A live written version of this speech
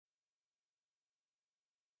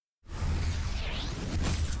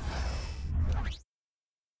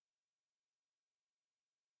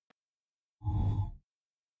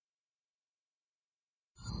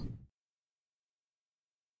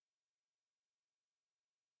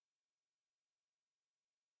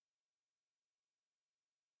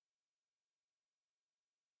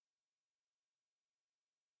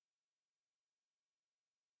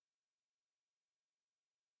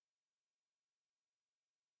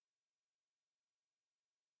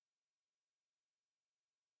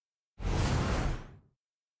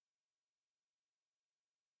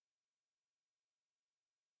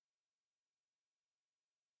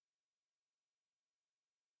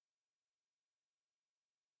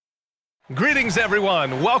Greetings,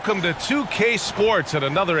 everyone. Welcome to 2K Sports and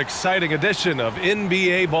another exciting edition of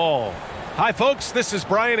NBA Ball. Hi, folks. This is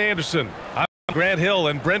Brian Anderson. I'm Grant Hill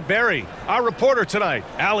and Brent Barry. Our reporter tonight,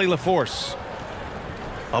 Allie LaForce.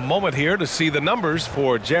 A moment here to see the numbers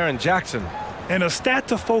for Jaren Jackson. And a stat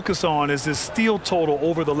to focus on is his steal total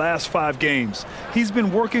over the last 5 games. He's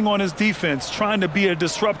been working on his defense, trying to be a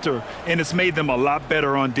disruptor, and it's made them a lot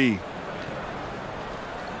better on D.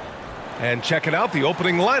 And checking out the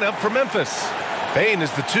opening lineup for Memphis. Bane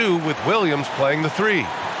is the 2 with Williams playing the 3.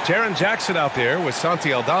 Jaren Jackson out there with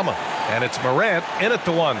Santi Aldama. And it's Morant in at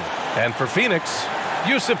the 1. And for Phoenix,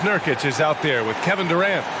 Yusuf Nurkic is out there with Kevin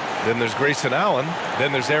Durant. Then there's Grayson Allen.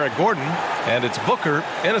 Then there's Eric Gordon. And it's Booker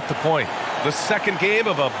in at the point. The second game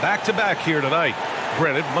of a back-to-back here tonight.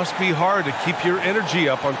 Brent, it must be hard to keep your energy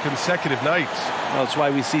up on consecutive nights. Well, that's why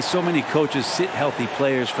we see so many coaches sit healthy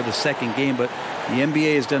players for the second game, but the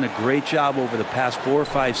NBA has done a great job over the past 4 or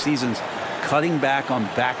 5 seasons cutting back on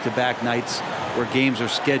back-to-back nights where games are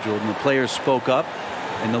scheduled, and the players spoke up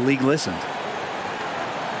and the league listened. Here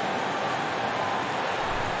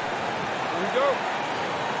we go.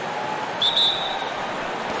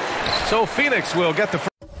 So Phoenix will get the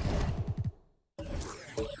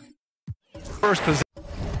first possession.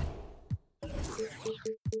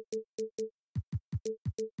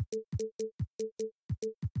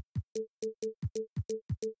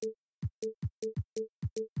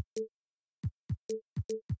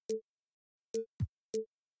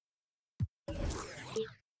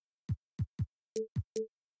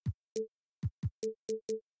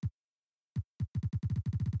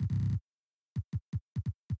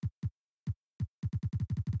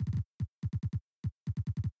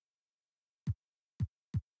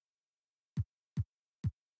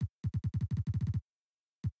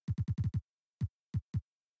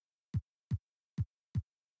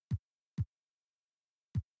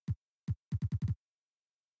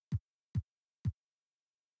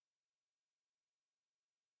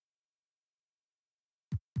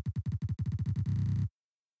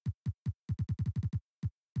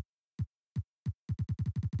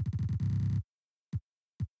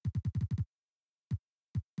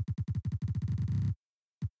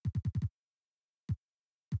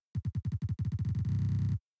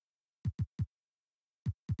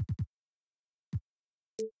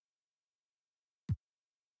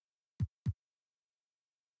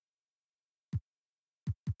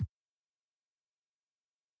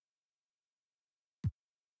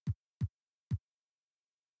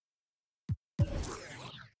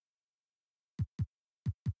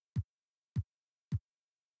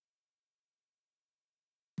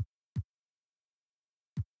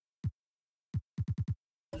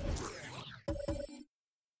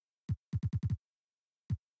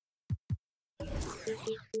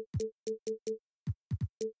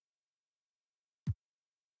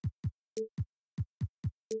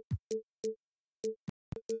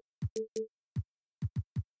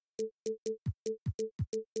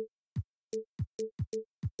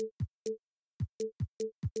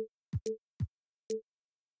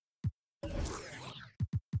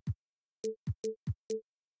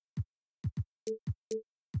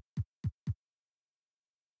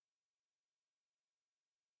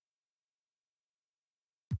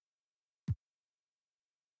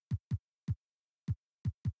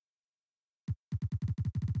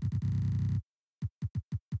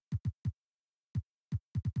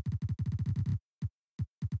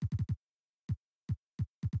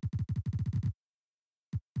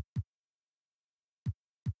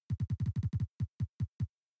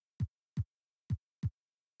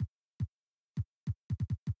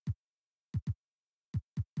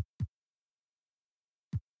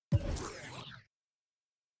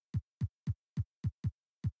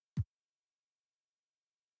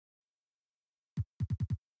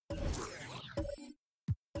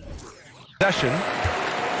 Possession.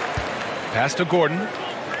 Pass to Gordon.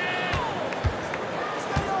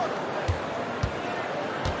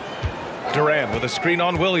 Durant with a screen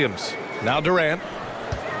on Williams. Now Durant.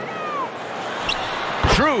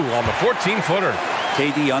 True on the 14-footer.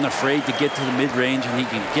 KD unafraid to get to the mid-range, and he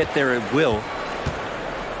can get there at will.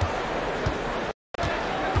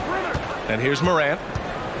 And here's Morant.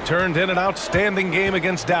 Turned in an outstanding game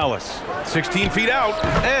against Dallas. 16 feet out,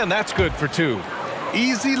 and that's good for 2.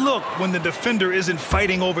 Easy look when the defender isn't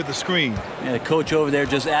fighting over the screen. Yeah, the coach over there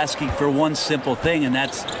just asking for one simple thing, and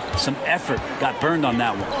that's some effort. Got burned on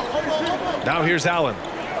that one. Now here's Allen.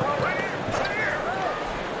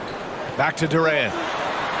 Back to Durant.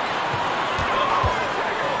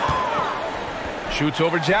 Shoots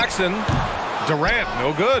over Jackson. Durant,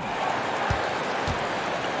 no good.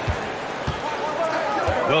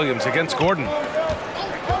 Williams against Gordon.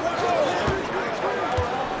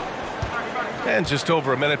 And just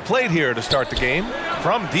over a minute played here to start the game.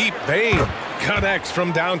 From deep, Bane connects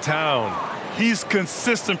from downtown. He's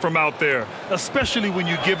consistent from out there, especially when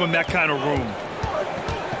you give him that kind of room.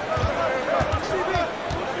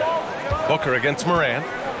 Booker against Morant.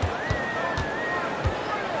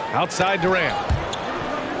 Outside Durant.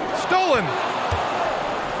 Stolen.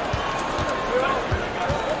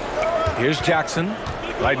 Here's Jackson.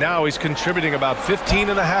 Right now he's contributing about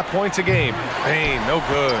 15.5 points a game. Bane, no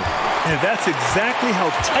good. And that's exactly how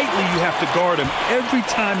tightly you have to guard him every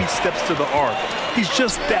time he steps to the arc. He's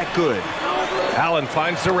just that good. Allen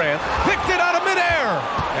finds Durant. Picked it out of midair.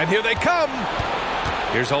 And here they come.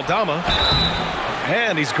 Here's Aldama.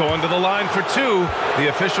 And he's going to the line for two. The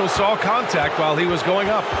official saw contact while he was going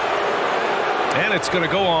up. And it's going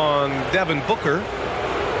to go on Devin Booker.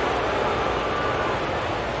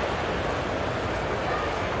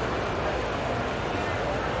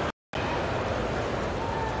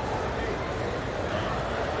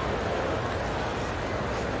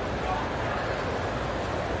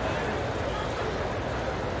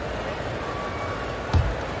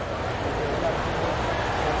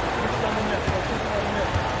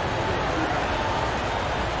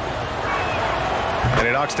 And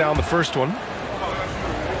he knocks down the first one.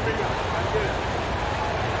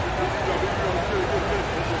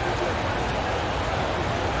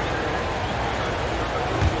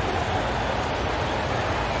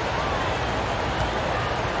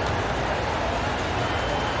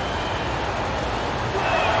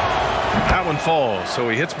 That one falls, so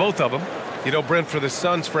he hits both of them. You know, Brent, for the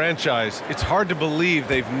Suns franchise, it's hard to believe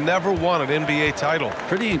they've never won an NBA title.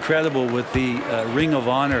 Pretty incredible with the Ring of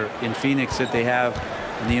Honor in Phoenix that they have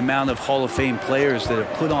and the amount of Hall of Fame players that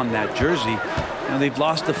have put on that jersey. You know, they've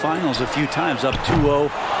lost the finals a few times, up 2-0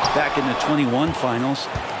 back in the 21 finals.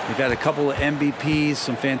 They've got a couple of MVPs,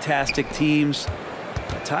 some fantastic teams.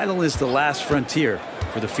 The title is the last frontier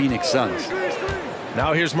for the Phoenix Suns.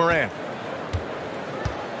 Now here's Morant.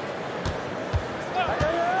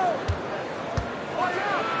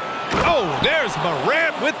 Oh, there's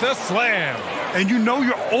Morant with the slam. And you know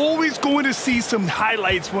you're always going to see some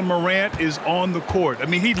highlights when Morant is on the court. I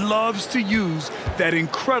mean, he loves to use that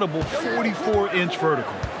incredible 44-inch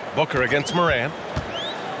vertical. Booker against Morant.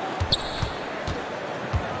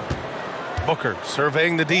 Booker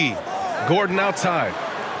surveying the D. Gordon outside.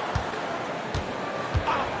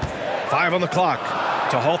 5 on the clock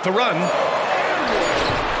to halt the run.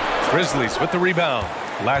 Grizzlies with the rebound.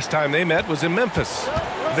 Last time they met was in Memphis.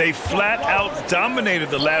 They flat out dominated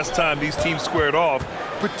the last time these teams squared off,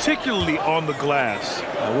 particularly on the glass.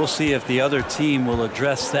 We'll see if the other team will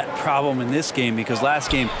address that problem in this game, because last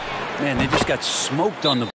game, man, they just got smoked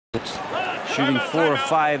on the bullets. Shooting 4 or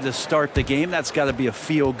 5 to start the game. That's got to be a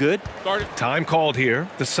feel good. Time called here.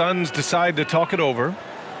 The Suns decide to talk it over.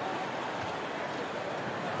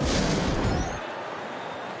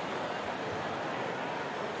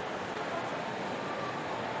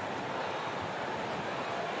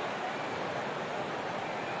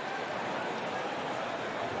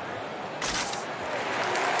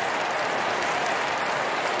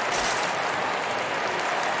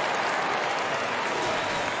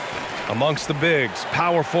 Amongst the bigs,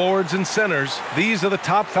 power forwards, and centers, these are the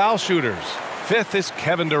top foul shooters. 5th is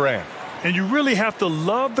Kevin Durant. And you really have to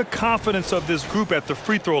love the confidence of this group at the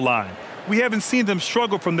free throw line. We haven't seen them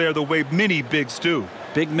struggle from there the way many bigs do.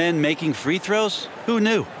 Big men making free throws? Who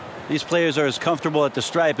knew? These players are as comfortable at the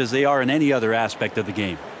stripe as they are in any other aspect of the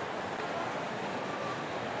game.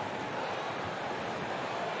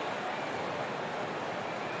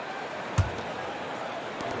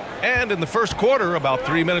 And in the first quarter, about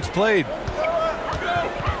 3 minutes played.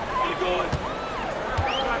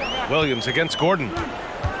 Williams against Gordon.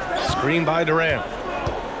 Screen by Durant.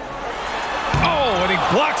 Oh, and he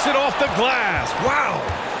blocks it off the glass.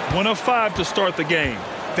 Wow. 1 of 5 to start the game.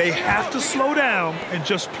 They have to slow down and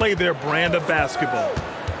just play their brand of basketball.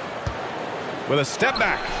 With a step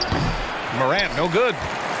back. Morant, no good.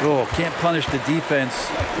 Oh, can't punish the defense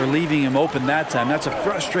for leaving him open that time. That's a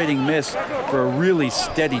frustrating miss for a really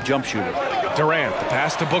steady jump shooter. Durant, the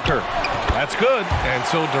pass to Booker. That's good. And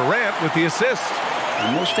so Durant with the assist.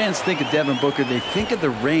 And most fans think of Devin Booker. They think of the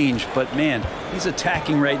range, but man, he's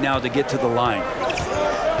attacking right now to get to the line.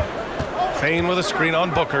 Payne with a screen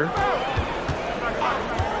on Booker.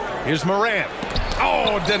 Here's Morant.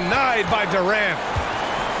 Oh, denied by Durant.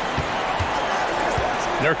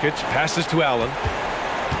 Nurkic passes to Allen.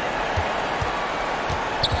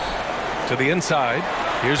 To the inside.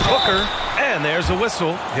 Here's Booker. And there's a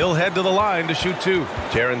whistle. He'll head to the line to shoot 2.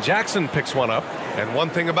 Jaren Jackson picks one up. And one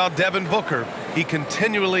thing about Devin Booker, he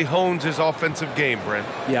continually hones his offensive game, Brent.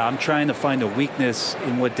 Yeah, I'm trying to find a weakness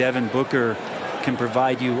in what Devin Booker can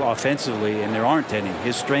provide you offensively, and there aren't any.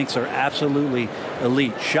 His strengths are absolutely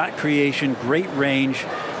elite. Shot creation, great range.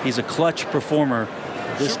 He's a clutch performer.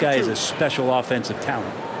 This guy is a special offensive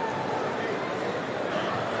talent.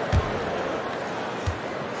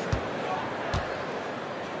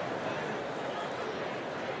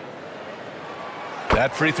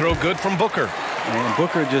 That free throw good from Booker. And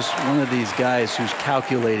Booker just one of these guys who's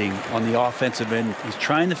calculating on the offensive end. He's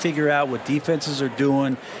trying to figure out what defenses are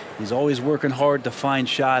doing. He's always working hard to find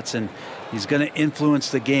shots, and he's going to influence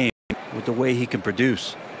the game with the way he can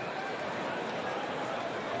produce.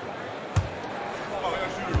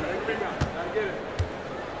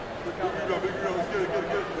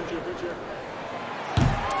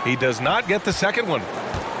 He does not get the second one.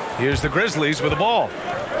 Here's the Grizzlies with the ball.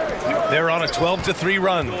 They're on a 12-3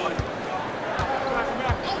 run.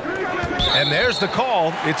 And there's the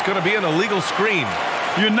call. It's going to be an illegal screen.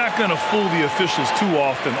 You're not going to fool the officials too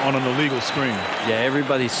often on an illegal screen. Yeah,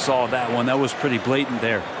 everybody saw that one. That was pretty blatant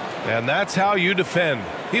there. And that's how you defend.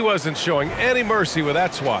 He wasn't showing any mercy with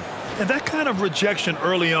that swat. And that kind of rejection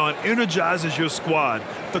early on energizes your squad.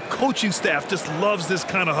 The coaching staff just loves this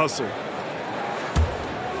kind of hustle.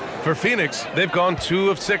 For Phoenix, they've gone 2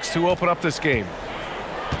 of 6 to open up this game.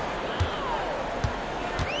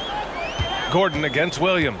 Gordon against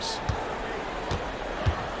Williams.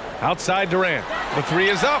 Outside Durant. The three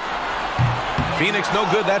is up. Phoenix no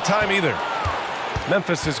good that time either.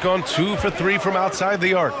 Memphis has gone 2 for 3 from outside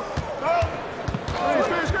the arc.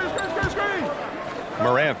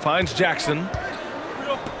 Morant finds Jackson.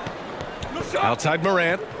 Outside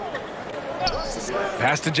Morant.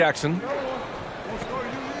 Pass to Jackson.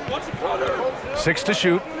 6 to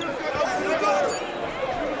shoot.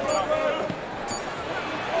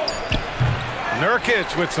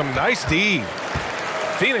 Nurkic with some nice D.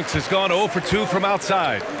 Phoenix has gone 0 for 2 from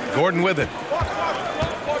outside. Gordon with it.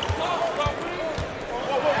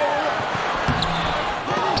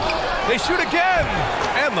 They shoot again.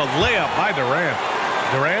 And the layup by Durant.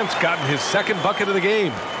 Durant's gotten his second bucket of the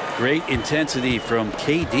game. Great intensity from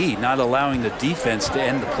KD, not allowing the defense to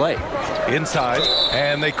end the play. Inside,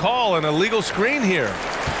 and they call an illegal screen here.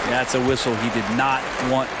 That's a whistle he did not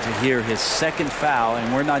want to hear. His second foul,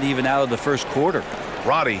 and we're not even out of the first quarter.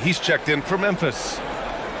 Roddy, he's checked in for Memphis.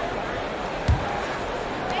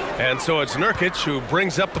 And so it's Nurkic who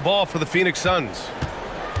brings up the ball for the Phoenix Suns.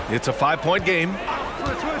 It's a 5-point game.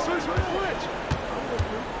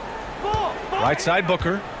 Right side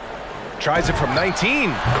Booker. Tries it from 19,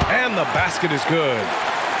 and the basket is good.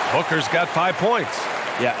 Booker's got 5 points.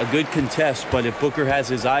 Yeah, a good contest, but if Booker has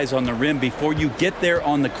his eyes on the rim before you get there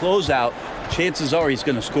on the closeout, chances are he's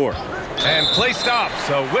going to score. And play stops.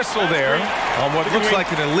 A whistle there on what looks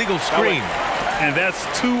like an illegal screen. And that's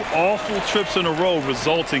 2 awful trips in a row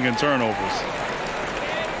resulting in turnovers.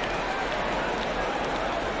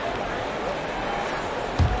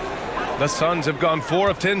 The Suns have gone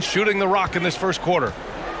 4 of 10 shooting the rock in this first quarter.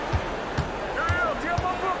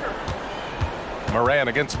 Morant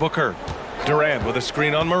against Booker. Durant with a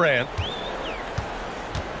screen on Morant.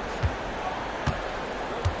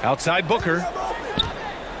 Outside Booker.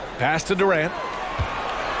 Pass to Durant.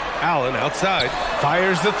 Allen outside.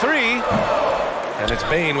 Fires the 3. And it's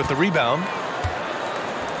Bane with the rebound.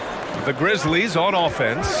 The Grizzlies on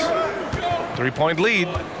offense. 3-point lead.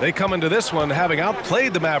 They come into this one having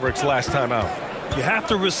outplayed the Mavericks last time out. You have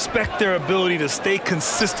to respect their ability to stay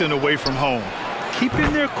consistent away from home,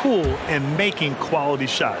 keeping their cool and making quality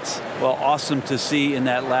shots. Well, awesome to see in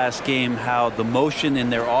that last game how the motion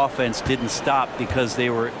in their offense didn't stop because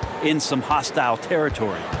they were in some hostile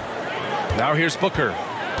territory. Now here's Booker.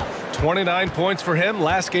 29 points for him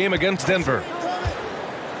last game against Denver.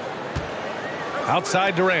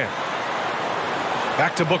 Outside Durant.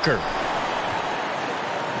 Back to Booker.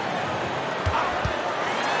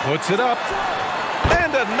 Puts it up.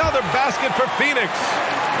 And another basket for Phoenix.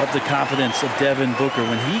 Love the confidence of Devin Booker.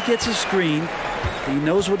 When he gets a screen, he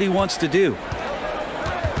knows what he wants to do.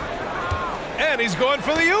 And he's going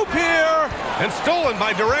for the oop here. And stolen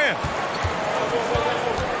by Durant.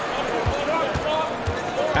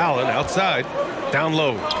 Allen outside. Down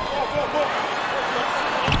low.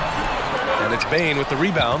 And it's Bane with the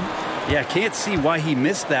rebound. Yeah, can't see why he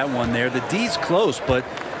missed that one there. The D's close, but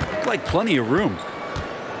looked like plenty of room.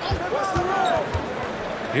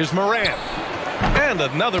 Here's Morant. And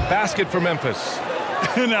another basket for Memphis.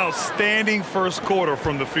 An outstanding first quarter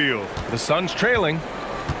from the field. The Suns trailing.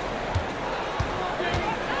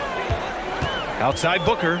 Outside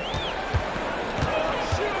Booker.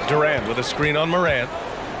 Durant with a screen on Morant.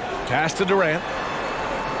 Pass to Durant.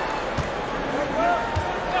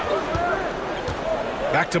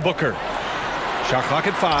 Back to Booker. Shot clock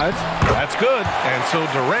at 5. That's good. And so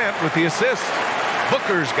Durant with the assist.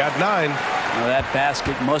 Booker's got 9. Now that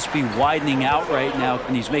basket must be widening out right now,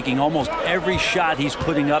 and he's making almost every shot he's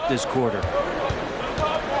putting up this quarter.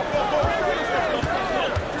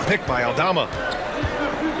 Pick by Aldama.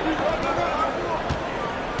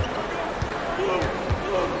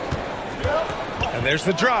 And there's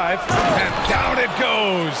the drive. And down it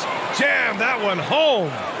goes. Jam that one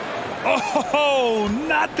home. Oh,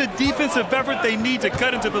 not the defensive effort they need to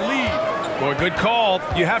cut into the lead. Boy, good call.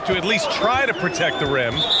 You have to at least try to protect the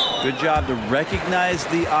rim. Good job to recognize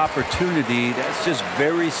the opportunity. That's just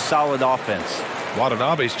very solid offense.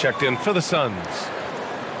 Watanabe's checked in for the Suns.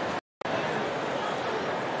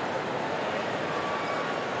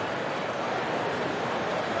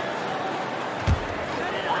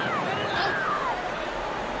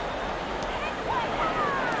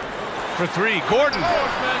 For 3, Gordon.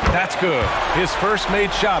 That's good. His first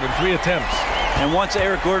made shot in 3 attempts. And once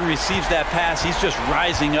Eric Gordon receives that pass, he's just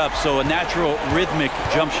rising up, so a natural rhythmic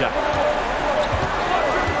jump shot.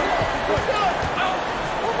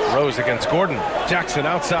 Rose against Gordon. Jackson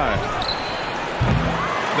outside.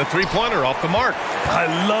 The three-pointer off the mark. I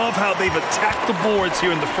love how they've attacked the boards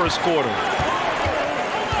here in the first quarter.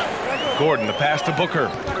 Gordon, the pass to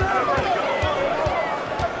Booker.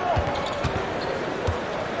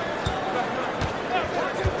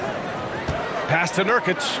 Pass to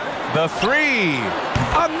Nurkic. The 3.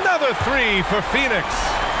 Another 3 for Phoenix.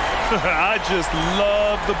 I just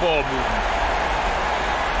love the ball movement.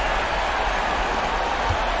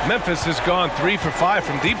 Memphis has gone 3 for 5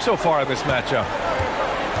 from deep so far in this matchup.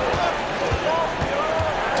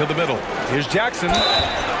 To the middle. Here's Jackson.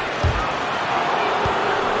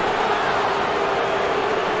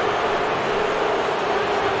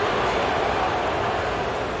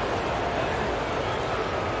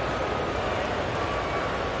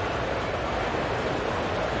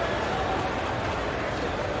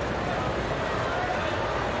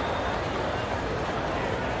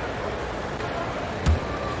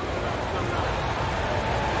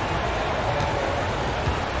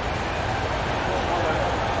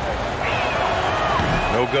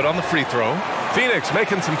 No good on the free throw. Phoenix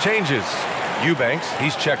making some changes. Eubanks,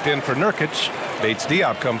 he's checked in for Nurkic. Bates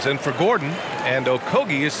Diop comes in for Gordon. And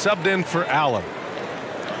Okogie is subbed in for Allen.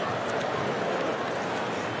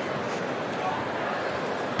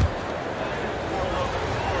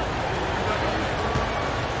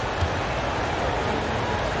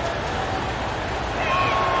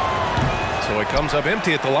 So it comes up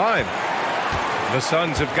empty at the line. The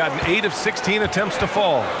Suns have gotten 8 of 16 attempts to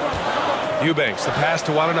fall. Eubanks, the pass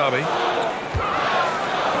to Watanabe.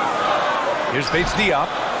 Here's Bates Diop.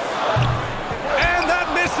 And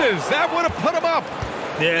that misses. That would have put him up.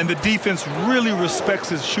 Yeah, and the defense really respects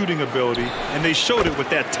his shooting ability, and they showed it with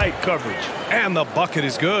that tight coverage. And the bucket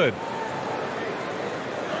is good.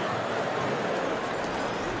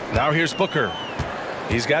 Now here's Booker.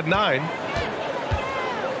 He's got 9.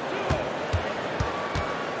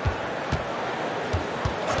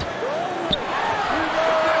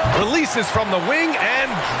 Releases from the wing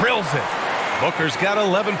and drills it. Booker's got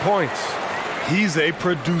 11 points. He's a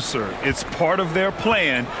producer. It's part of their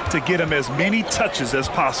plan to get him as many touches as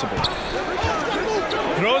possible.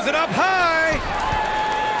 Throws it up high.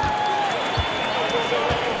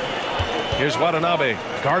 Here's Watanabe,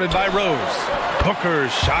 guarded by Rose.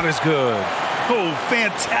 Booker's shot is good. Oh,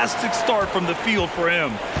 fantastic start from the field for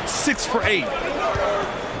him. 6 for 8.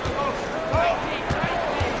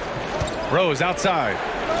 Rose outside.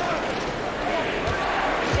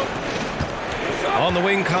 On the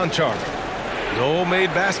wing, Conchar. No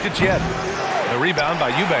made baskets yet. The rebound by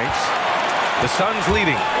Eubanks. The Suns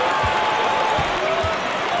leading.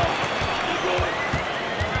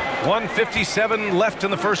 1:57 left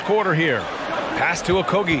in the first quarter here. Pass to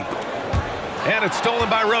Okogie. And it's stolen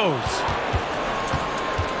by Rose.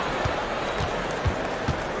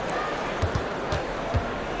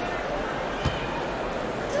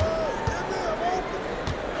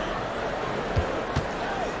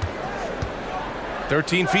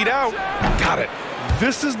 "13 feet out." Got it.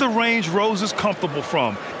 This is the range Rose is comfortable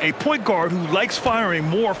from. A point guard who likes firing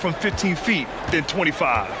more from 15 feet than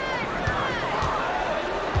 25.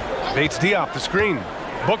 Bates Diop, the screen.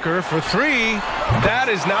 Booker for 3. That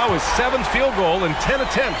is now his 7th field goal in 10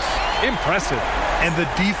 attempts. Impressive. And the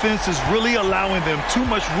defense is really allowing them too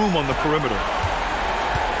much room on the perimeter.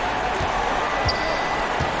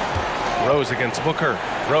 Rose against Booker.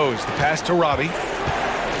 Rose, the pass to Robbie.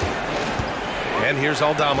 And here's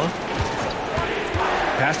Aldama.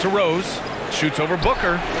 Pass to Rose. Shoots over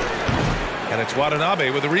Booker. And it's Watanabe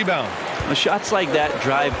with a rebound. Well, shots like that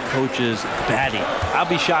drive coaches batty. I'll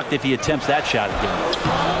be shocked if he attempts that shot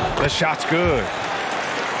again. The shot's good.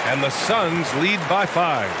 And the Suns lead by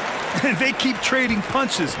 5. They keep trading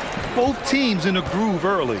punches. Both teams in a groove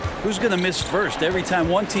early. Who's going to miss first? Every time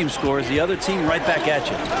one team scores, the other team right back at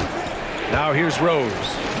you. Now here's Rose.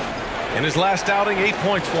 In his last outing, 8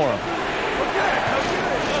 points for him.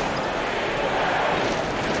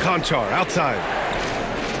 Conchar outside.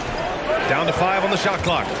 Down to 5 on the shot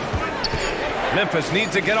clock. Memphis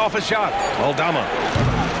needs to get off a shot. Aldama.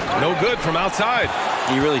 No good from outside.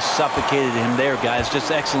 He really suffocated him there, guys. Just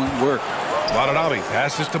excellent work. Watanabe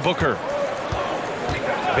passes to Booker.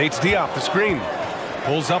 Bates Diop, the screen.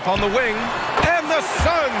 Pulls up on the wing. And the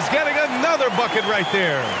Suns getting another bucket right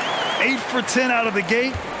there. 8 for 10 out of the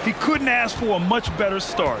gate. He couldn't ask for a much better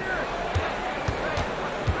start.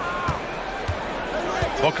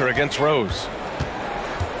 Booker against Rose.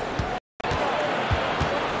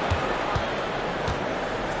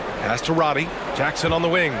 Pass to Roddy. Jackson on the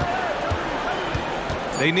wing.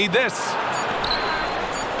 They need this.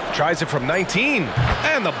 Tries it from 19.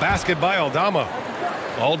 And the basket by Aldama.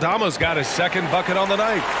 Aldama's got his second bucket on the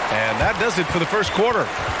night. And that does it for the first quarter.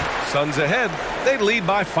 Suns ahead. They lead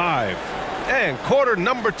by 5. And quarter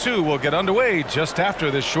number 2 will get underway just after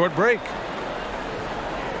this short break.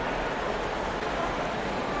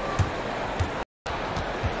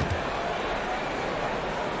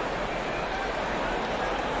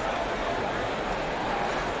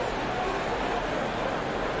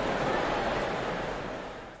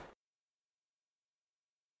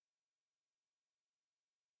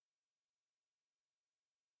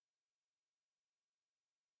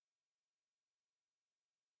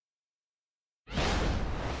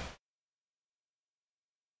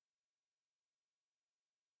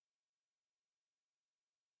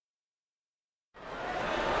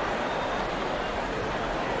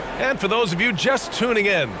 And for those of you just tuning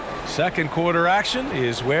in, second quarter action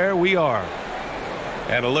is where we are.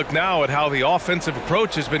 And a look now at how the offensive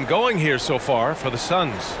approach has been going here so far for the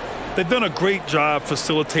Suns. They've done a great job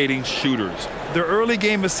facilitating shooters. Their early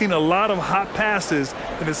game has seen a lot of hot passes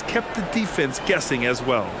and has kept the defense guessing as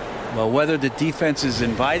well. Well, whether the defense is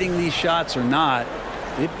inviting these shots or not,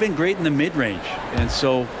 they've been great in the mid-range. And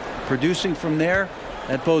so producing from there,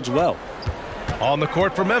 that bodes well. On the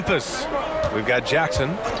court for Memphis, we've got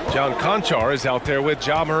Jackson. John Conchar is out there with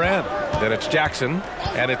Ja Morant. Then it's Jackson,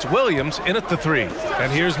 and it's Williams in at the 3.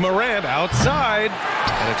 And here's Morant outside,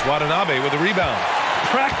 and it's Watanabe with a rebound.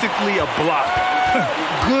 Practically a block.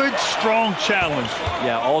 Good, strong challenge.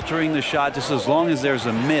 Yeah, altering the shot just as long as there's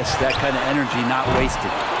a miss, that kind of energy not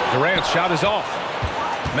wasted. Durant's shot is off.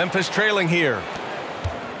 Memphis trailing here.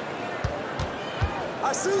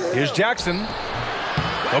 Here's Jackson.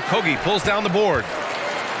 Okogie pulls down the board.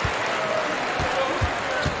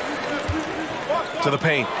 To the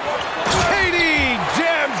paint. KD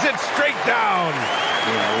jams it straight down.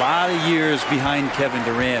 Yeah, a lot of years behind Kevin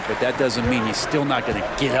Durant, but that doesn't mean he's still not going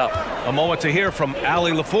to get up. A moment to hear from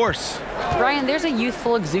Allie LaForce. Brian, there's a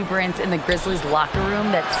youthful exuberance in the Grizzlies locker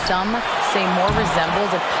room that some say more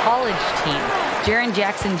resembles a college team. Jaren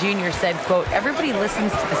Jackson Jr. said, quote, everybody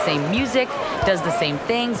listens to the same music, does the same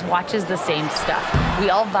things, watches the same stuff. We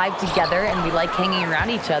all vibe together and we like hanging around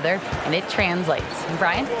each other, and it translates. And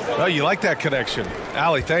Brian? Oh, you like that connection.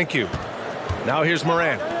 Allie, thank you. Now here's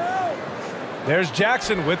Morant. There's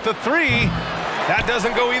Jackson with the 3. That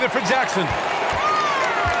doesn't go either for Jackson.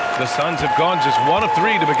 The Suns have gone just 1 of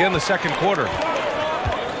 3 to begin the second quarter.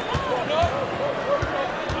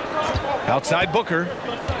 Outside Booker.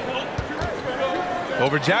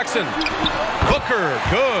 Over Jackson. Booker,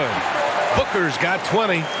 good. Booker's got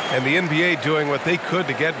 20, and the NBA doing what they could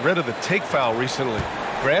to get rid of the take foul recently.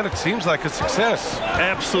 Grant, it seems like a success.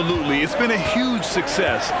 Absolutely. It's been a huge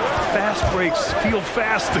success. Fast breaks feel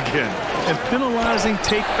fast again, and penalizing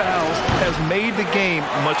take fouls has made the game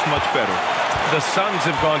much, much better. The Suns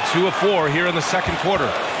have gone 2 of 4 here in the second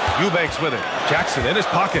quarter. Eubanks with it. Jackson in his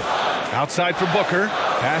pocket. Outside for Booker.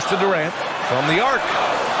 Pass to Durant from the arc.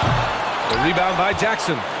 The rebound by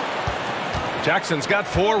Jackson. Jackson's got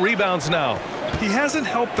 4 rebounds now. He hasn't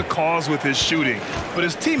helped the cause with his shooting, but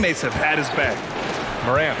his teammates have had his back.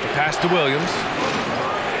 Morant, the pass to Williams.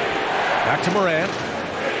 Back to Morant.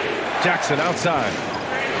 Jackson outside.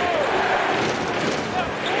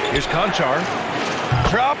 Here's Conchar.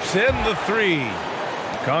 Drops in the 3.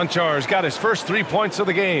 Conchar's got his first 3 points of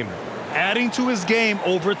the game. Adding to his game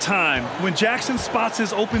over time. When Jackson spots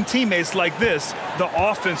his open teammates like this, the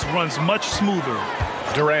offense runs much smoother.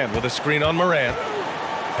 Durant with a screen on Morant.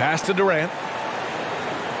 Pass to Durant.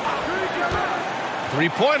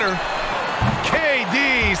 3-pointer.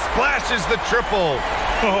 KD splashes the triple.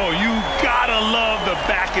 Oh, you gotta love the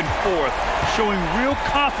back and forth, showing real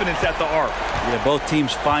confidence at the arc. Yeah, both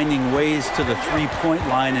teams finding ways to the three-point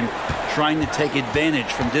line and trying to take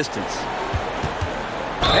advantage from distance.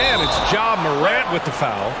 And it's Ja Morant with the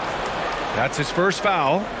foul. That's his first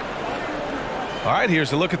foul. All right,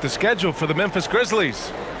 here's a look at the schedule for the Memphis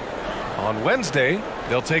Grizzlies. On Wednesday,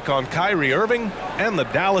 they'll take on Kyrie Irving and the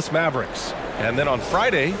Dallas Mavericks. And then on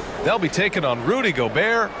Friday, they'll be taking on Rudy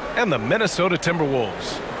Gobert and the Minnesota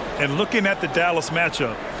Timberwolves. And looking at the Dallas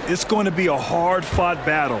matchup, it's going to be a hard-fought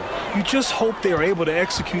battle. You just hope they are able to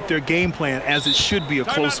execute their game plan, as it should be a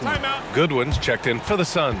close one. Goodwin's checked in for the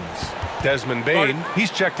Suns. Desmond Bane,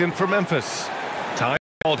 he's checked in for Memphis. Time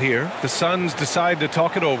called here. The Suns decide to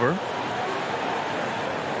talk it over.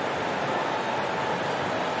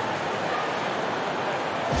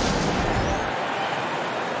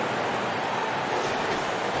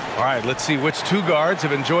 All right, let's see which two guards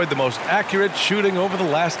have enjoyed the most accurate shooting over the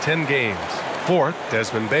last 10 games. Fourth,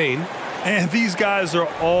 Desmond Bane. And these guys are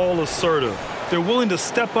all assertive. They're willing to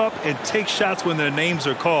step up and take shots when their names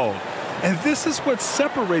are called. And this is what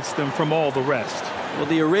separates them from all the rest. Well,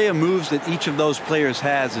 the array of moves that each of those players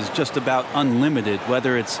has is just about unlimited.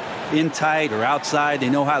 Whether it's in tight or outside, they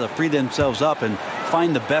know how to free themselves up and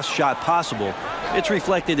find the best shot possible. It's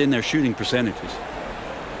reflected in their shooting percentages.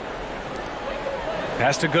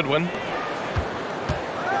 Pass to Goodwin.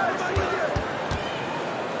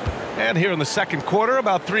 And here in the second quarter,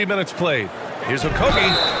 about 3 minutes played. Here's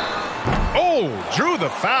Okogie. Oh, drew the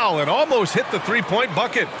foul and almost hit the three-point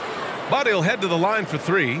bucket. But he'll head to the line for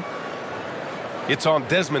three. It's on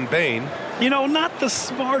Desmond Bane. You know, not the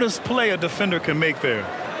smartest play a defender can make there.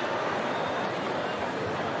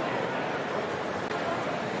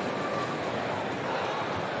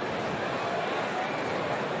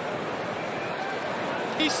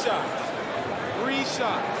 Three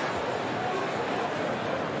shots.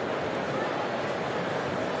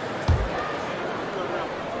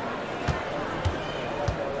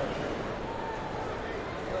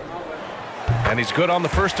 And he's good on the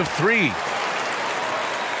first of three.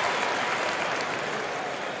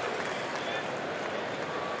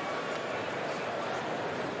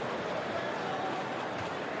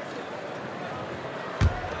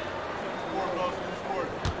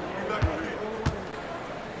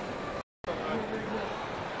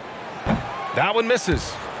 That one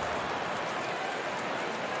misses.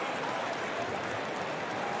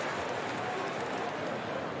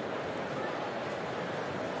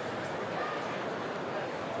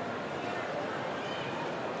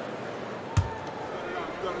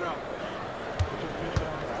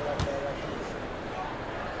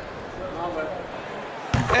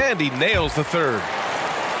 And he nails the third.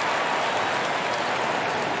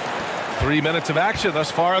 3 minutes of action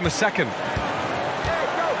thus far in the second.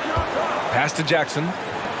 Pass to Jackson.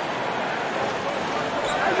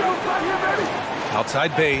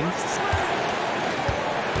 Outside Bane.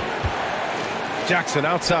 Jackson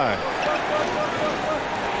outside.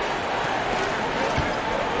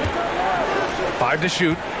 Five to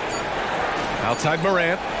shoot. Outside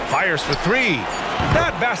Morant. Fires for three.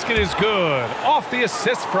 That basket is good. Off the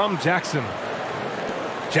assist from Jackson.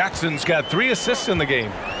 Jackson's got 3 assists in the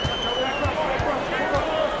game.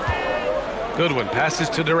 Goodwin passes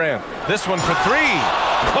to Durant. This one for three.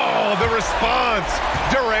 Oh, the response.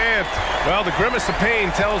 Durant. Well, the grimace of pain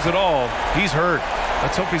tells it all. He's hurt.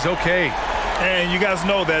 Let's hope he's okay. And you guys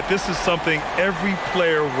know that this is something every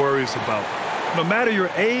player worries about, no matter your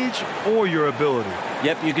age or your ability.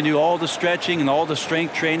 Yep, you can do all the stretching and all the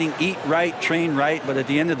strength training, eat right, train right, but at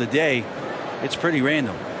the end of the day, it's pretty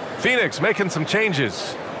random. Phoenix making some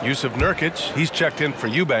changes. Yusuf Nurkic, he's checked in for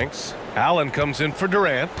Eubanks. Allen comes in for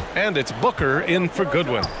Durant, and it's Booker in for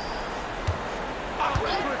Goodwin.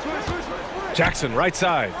 Jackson right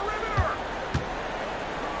side.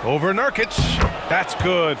 Over Nurkic. That's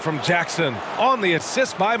good from Jackson on the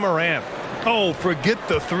assist by Morant. Oh, forget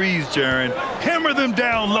the threes, Jaren. Hammer them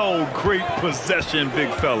down low. Great possession,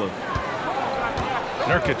 big fella.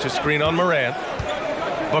 Nurkic a screen on Morant.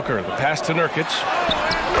 Booker, the pass to Nurkic.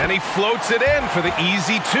 And he floats it in for the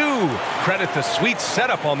easy two. Credit the sweet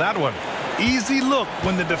setup on that one. Easy look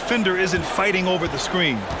when the defender isn't fighting over the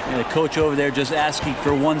screen. And the coach over there just asking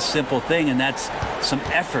for one simple thing, and that's some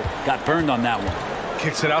effort. Got burned on that one.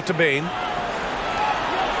 Kicks it out to Bane.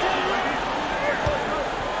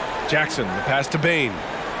 Jackson, the pass to Bane.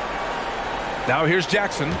 Now here's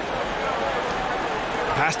Jackson.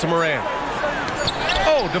 Pass to Morant.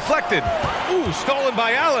 Oh, deflected. Ooh, stolen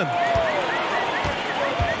by Allen.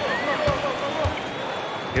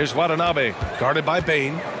 Here's Watanabe, guarded by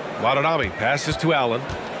Bane. Watanabe passes to Allen.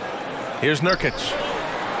 Here's Nurkic.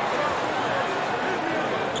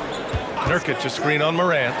 Nurkic a screen on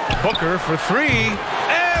Morant. Booker for three.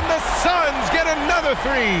 And the Suns get another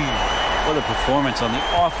three. What a performance on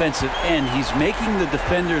the offensive end. He's making the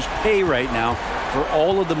defenders pay right now for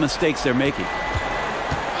all of the mistakes they're making.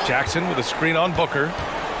 Jackson with a screen on Booker.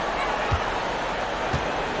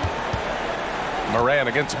 Morant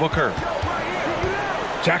against Booker.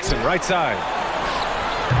 Jackson right side.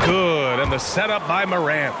 Good, and the setup by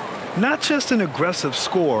Morant. Not just an aggressive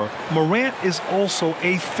scorer, Morant is also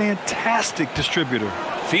a fantastic distributor.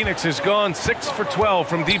 Phoenix has gone 6 for 12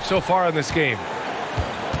 from deep so far in this game.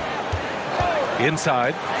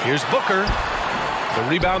 Inside, here's Booker. The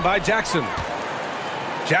rebound by Jackson.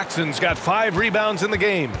 Jackson's got 5 rebounds in the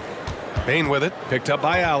game. Bane with it, picked up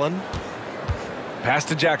by Allen. Pass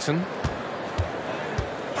to Jackson.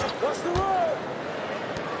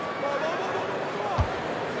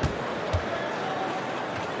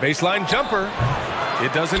 Baseline jumper.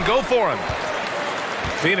 It doesn't go for him.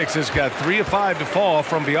 Phoenix has got 3 of 5 to fall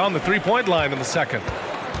from beyond the three-point line in the second.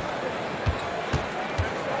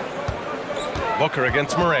 Booker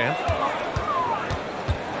against Morant.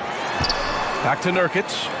 Back to Nurkic.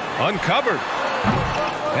 Uncovered.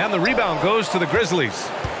 And the rebound goes to the Grizzlies.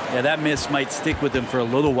 Yeah, that miss might stick with them for a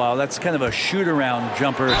little while. That's kind of a shoot-around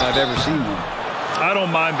jumper if I've ever seen one. I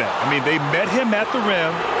don't mind that. I mean, they met him at the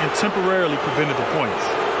rim and temporarily prevented the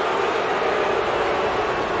points.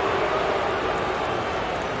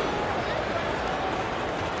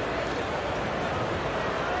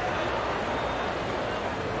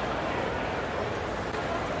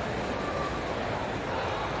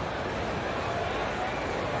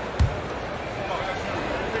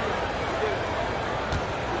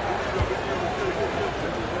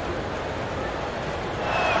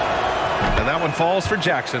 Falls for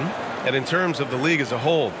Jackson. And in terms of the league as a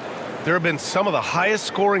whole, there have been some of the highest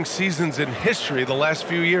scoring seasons in history the last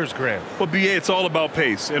few years, Grant. Well, BA, it's all about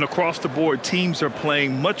pace. And across the board, teams are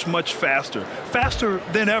playing much, much faster. Faster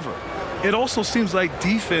than ever. It also seems like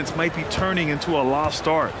defense might be turning into a lost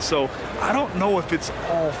art. So I don't know if it's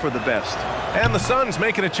all for the best. And the Suns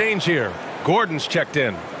making a change here. Gordon's checked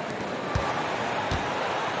in.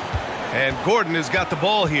 And Gordon has got the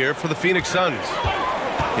ball here for the Phoenix Suns.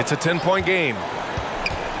 It's a 10-point game.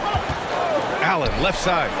 Allen left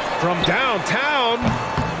side from downtown.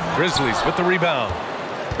 Grizzlies with the rebound.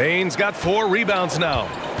 Bane's got 4 rebounds now.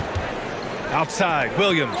 Outside,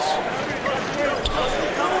 Williams.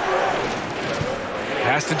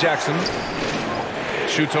 Pass to Jackson.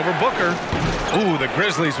 Shoots over Booker. Ooh, the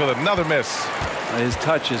Grizzlies with another miss. His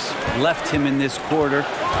touch has left him in this quarter.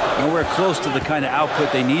 Nowhere close to the kind of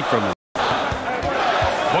output they need from him.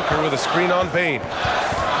 Booker with a screen on Bane.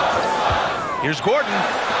 Here's Gordon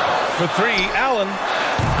for 3. Allen.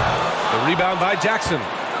 The rebound by Jackson.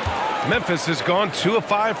 Memphis has gone 2 of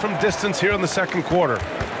 5 from distance here in the second quarter.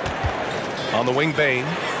 On the wing, Bane.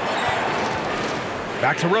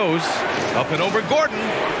 Back to Rose. Up and over Gordon.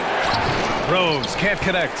 Rose can't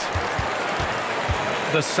connect.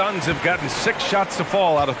 The Suns have gotten 6 shots to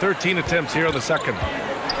fall out of 13 attempts here in the second.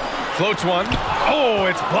 Floats one. Oh,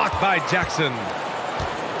 it's blocked by Jackson.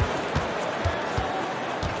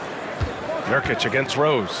 Nurkic against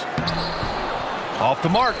Rose. Off the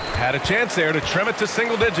mark. Had a chance there to trim it to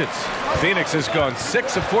single digits. Phoenix has gone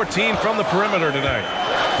 6 of 14 from the perimeter tonight.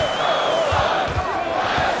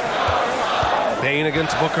 Bane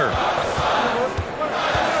against Booker.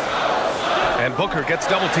 And Booker gets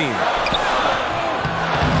double teamed.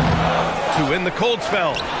 To win the cold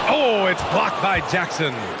spell. Oh, it's blocked by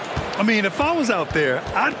Jackson. I mean, if I was out there,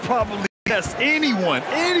 I'd probably test anyone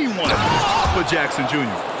but Jackson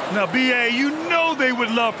Jr. Now, BA, you know they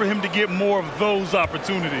would love for him to get more of those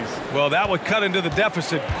opportunities. Well, that would cut into the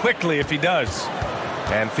deficit quickly if he does.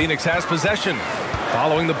 And Phoenix has possession,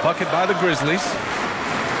 following the bucket by the Grizzlies.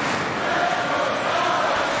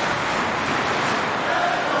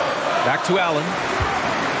 Back to Allen.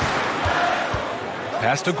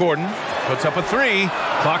 Pass to Gordon. Puts up a 3.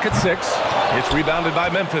 Clock at 6. It's rebounded by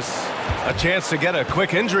Memphis. A chance to get a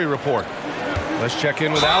quick injury report. Let's check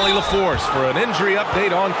in with Allie LaForce for an injury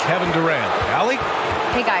update on Kevin Durant. Allie?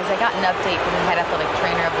 Hey guys, I got an update from the head athletic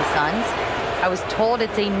trainer of the Suns. I was told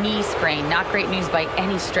it's a knee sprain. Not great news by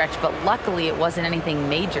any stretch, but luckily it wasn't anything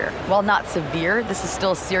major. While not severe, this is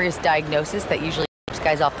still a serious diagnosis that usually keeps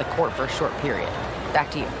guys off the court for a short period. Back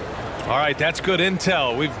to you. All right, that's good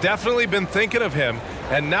intel. We've definitely been thinking of him,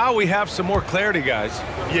 and now we have some more clarity, guys.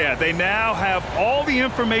 Yeah, they now have all the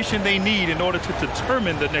information they need in order to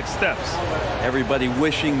determine the next steps. Everybody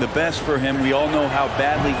wishing the best for him. We all know how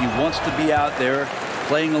badly he wants to be out there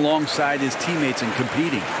playing alongside his teammates and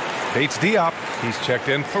competing. Bates Diop, he's checked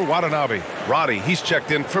in for Watanabe. Roddy, he's checked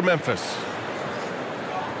in for Memphis.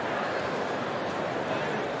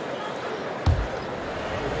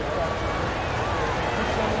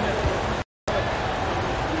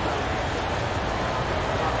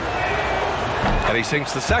 And he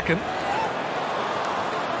sinks the second.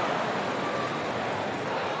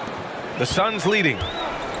 The Suns leading.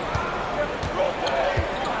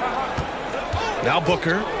 Now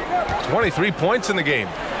Booker. 23 points in the game.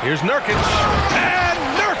 Here's Nurkic. And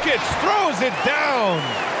Nurkic throws it down.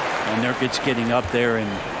 And Nurkic getting up there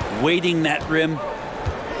and weighting that rim.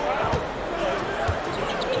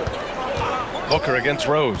 Booker against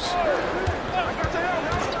Rose.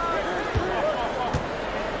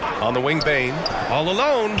 On the wing, Bane. All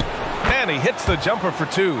alone. And he hits the jumper for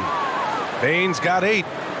two. Bane's got 8.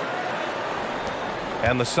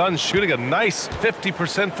 And the Suns shooting a nice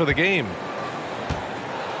 50% for the game.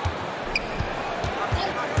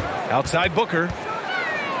 Outside Booker.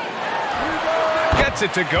 Gets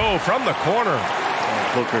it to go from the corner.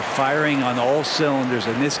 Booker firing on all cylinders,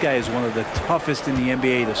 and this guy is one of the toughest in the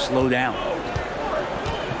NBA to slow down.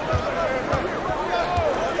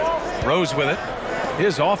 Rose with it.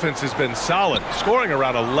 His offense has been solid, scoring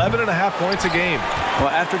around 11.5 points a game. Well,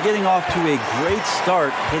 after getting off to a great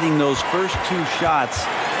start, hitting those first 2 shots,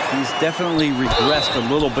 he's definitely regressed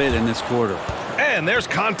a little bit in this quarter. And there's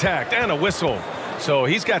contact and a whistle. So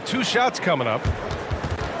he's got 2 shots coming up.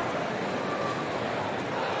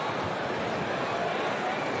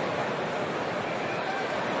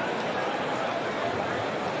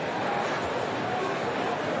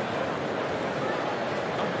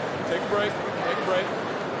 Take a break. Take a break.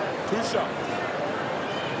 2 shots.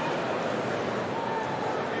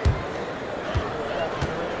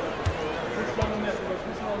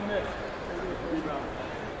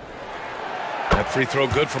 That free throw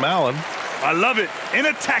good from Allen. I love it. In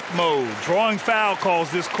attack mode, drawing foul calls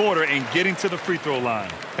this quarter and getting to the free throw line.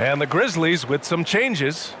 And the Grizzlies with some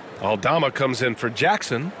changes. Aldama comes in for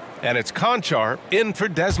Jackson, and it's Conchar in for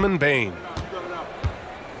Desmond Bane.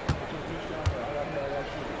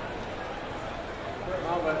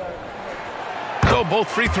 So both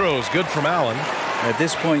free throws good from Allen. At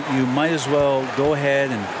this point, you might as well go ahead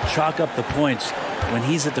and chalk up the points when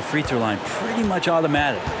he's at the free throw line. Pretty much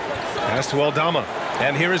automatic. Pass to Aldama.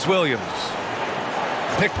 And here is Williams.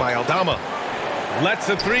 Picked by Aldama. Lets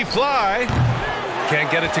the 3 fly. Can't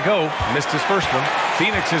get it to go. Missed his first one.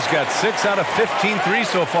 Phoenix has got 6 out of 15 threes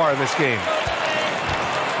so far in this game.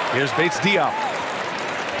 Here's Bates Diop.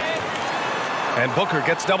 And Booker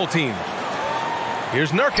gets double teamed.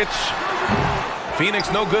 Here's Nurkic.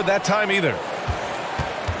 Phoenix no good that time either.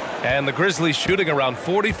 And the Grizzlies shooting around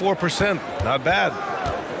 44%. Not bad.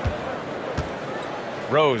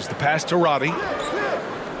 Rose, the pass to Roddy.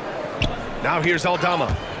 Now here's Aldama.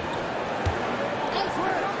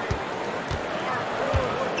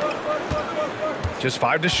 Just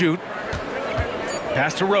 5 to shoot.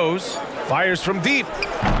 Pass to Rose. Fires from deep.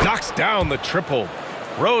 Knocks down the triple.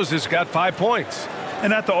 Rose has got 5 points.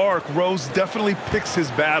 And at the arc, Rose definitely picks his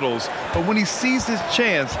battles, but when he sees his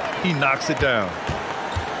chance, he knocks it down.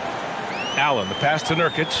 Allen, the pass to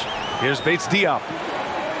Nurkic. Here's Bates Diop.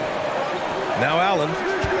 Now Allen.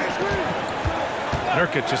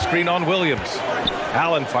 Nurkic, a screen on Williams.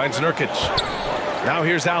 Allen finds Nurkic. Now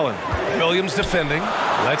here's Allen. Williams defending.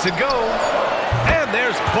 Lets it go. And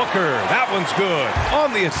there's Booker. That one's good.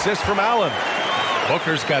 On the assist from Allen.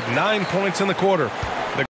 Booker's got 9 points in the quarter.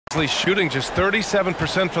 The Grizzlies shooting just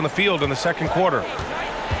 37% from the field in the second quarter.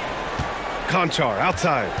 Conchar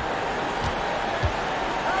outside.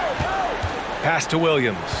 Pass to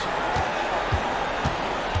Williams.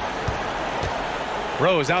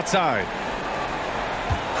 Rose outside.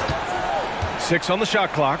 6 on the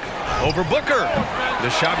shot clock. Over Booker. The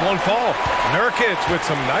shot won't fall. Nurkic with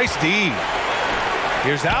some nice D.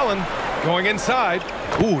 Here's Allen going inside.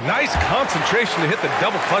 Ooh, nice concentration to hit the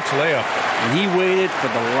double clutch layup. And he waited for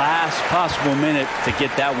the last possible minute to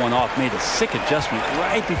get that one off. Made a sick adjustment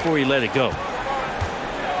right before he let it go.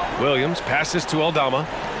 Williams passes to Aldama.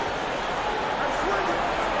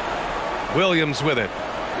 Williams with it.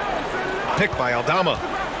 Picked by Aldama.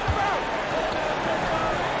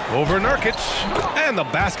 Over Nurkic. And the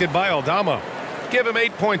basket by Aldama. Give him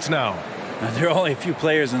 8 points now. Now, there are only a few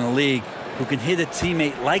players in the league who can hit a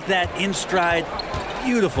teammate like that in stride.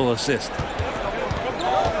 Beautiful assist.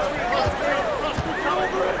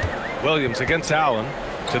 Williams against Allen.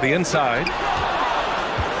 To the inside.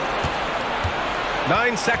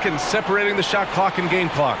 9 seconds separating the shot clock and game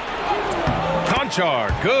clock. Conchar,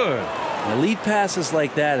 good. Elite passes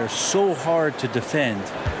like that are so hard to defend.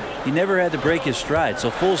 He never had to break his stride,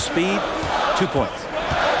 so full speed, 2 points.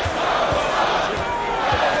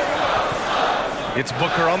 It's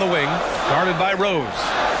Booker on the wing, guarded by Rose.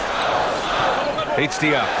 Bates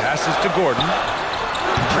Diop passes to Gordon.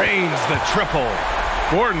 Drains the triple.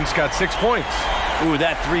 Gordon's got 6 points. Ooh,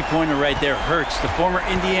 that three-pointer right there hurts. The former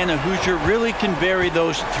Indiana Hoosier really can bury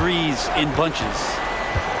those threes in bunches.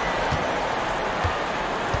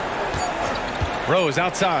 Rose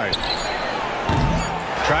outside.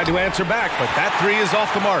 Tried to answer back, but that three is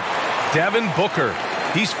off the mark. Devin Booker.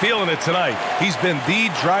 He's feeling it tonight. He's been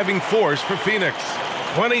the driving force for Phoenix.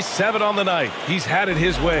 27 on the night. He's had it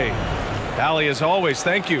his way. Allie, as always,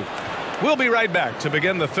 thank you. We'll be right back to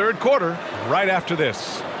begin the third quarter right after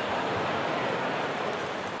this.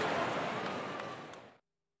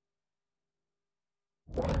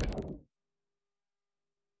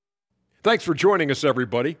 Thanks for joining us,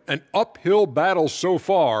 everybody. An uphill battle so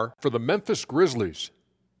far for the Memphis Grizzlies.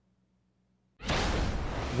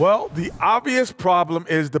 Well, the obvious problem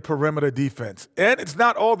is the perimeter defense, and it's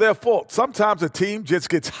not all their fault. Sometimes a team just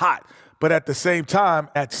gets hot, but at the same time,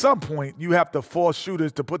 at some point, you have to force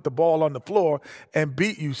shooters to put the ball on the floor and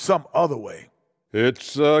beat you some other way.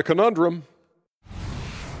 It's a conundrum.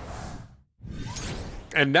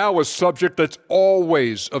 And now a subject that's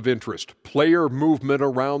always of interest, player movement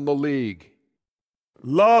around the league.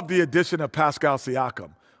 Love the addition of Pascal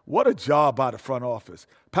Siakam. What a job by the front office.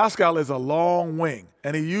 Pascal is a long wing,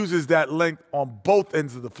 and he uses that length on both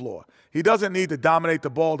ends of the floor. He doesn't need to dominate the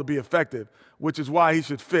ball to be effective, which is why he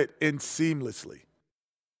should fit in seamlessly.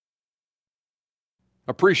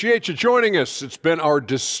 Appreciate you joining us. It's been our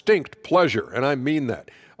distinct pleasure, and I mean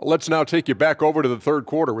that. Let's now take you back over to the third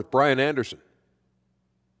quarter with Brian Anderson.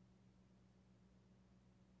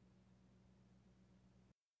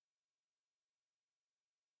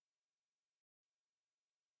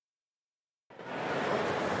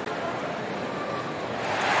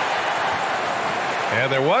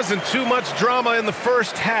 And there wasn't too much drama in the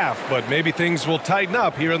first half, but maybe things will tighten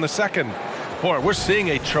up here in the second. Boy, we're seeing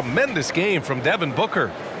a tremendous game from Devin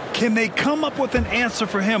Booker. Can they come up with an answer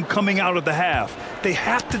for him coming out of the half? They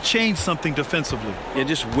have to change something defensively. Yeah,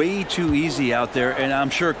 just way too easy out there, and I'm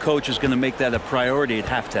sure coach is going to make that a priority at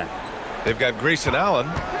halftime. They've got Grayson Allen,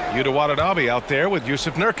 Yuta Watanabe out there with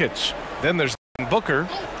Yusuf Nurkic. Then there's Booker,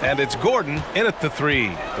 and it's Gordon in at the three,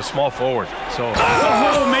 the small forward. So,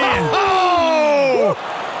 oh man!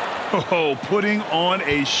 Oh, putting on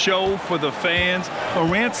a show for the fans.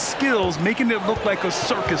 Morant's skills making it look like a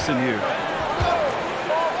circus in here.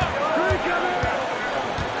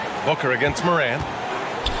 Booker against Morant.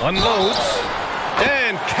 Unloads.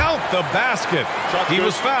 And count the basket. He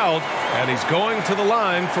was fouled, and he's going to the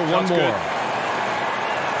line for one more. Good.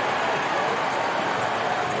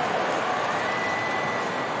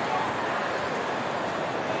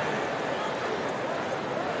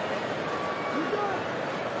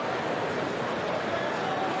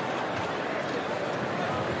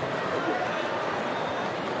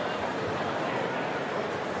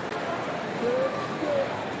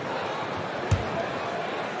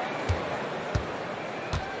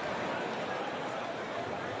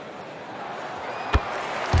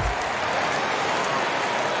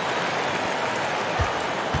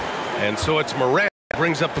 And so it's Morant who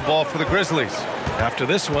brings up the ball for the Grizzlies. After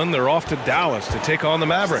this one, they're off to Dallas to take on the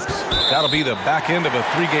Mavericks. That'll be the back end of a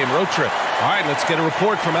three-game road trip. All right, let's get a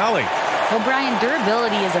report from Allie. Well, Brian,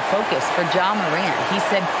 durability is a focus for Ja Morant. He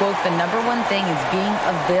said, quote, "The number one thing is being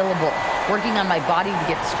available, working on my body to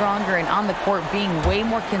get stronger, and on the court being way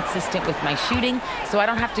more consistent with my shooting so I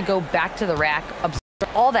don't have to go back to the rack, absorb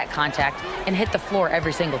all that contact, and hit the floor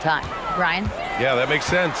every single time." Brian? Yeah, that makes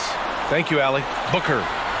sense. Thank you, Allie. Booker.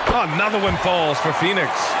 Another one falls for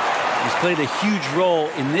Phoenix. He's played a huge role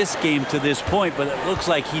in this game to this point, but it looks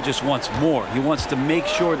like he just wants more. He wants to make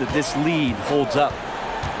sure that this lead holds up.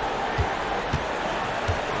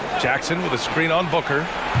 Jackson with a screen on Booker.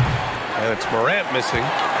 And it's Morant missing.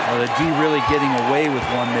 Well, the D really getting away with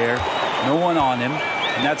one there. No one on him,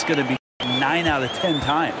 and that's going to be 9 out of 10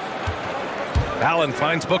 times. Allen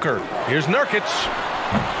finds Booker. Here's Nurkic.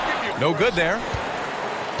 No good there.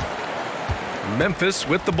 Memphis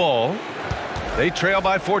with the ball. They trail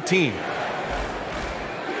by 14.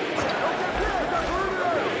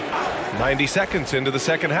 90 seconds into the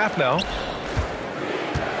second half now.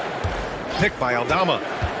 Pick by Aldama.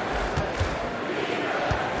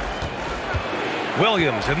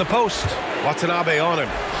 Williams in the post. Watanabe on him.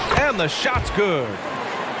 And the shot's good.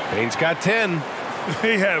 Bane's got 10.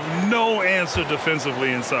 They have no answer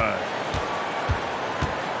defensively inside.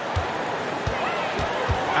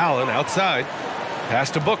 Allen outside. Pass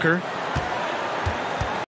to Booker.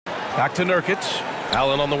 Back to Nurkic.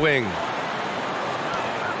 Allen on the wing.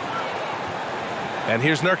 And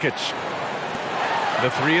here's Nurkic. The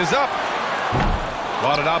three is up.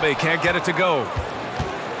 Watanabe can't get it to go.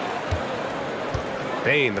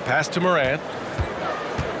 Bane, the pass to Morant.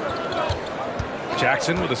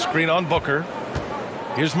 Jackson with a screen on Booker.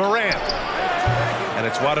 Here's Morant. And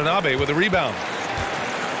it's Watanabe with a rebound.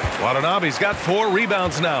 Watanabe's got 4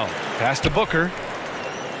 rebounds now. Pass to Booker.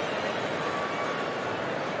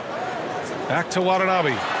 Back to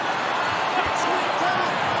Watanabe.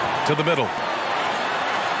 To the middle.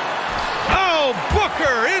 Oh,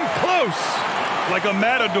 Booker in close. Like a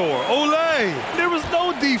matador. Olay! There was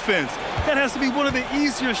no defense. That has to be one of the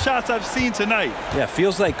easier shots I've seen tonight. Yeah,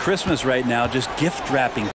 feels like Christmas right now, just gift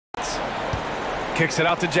wrapping. Kicks it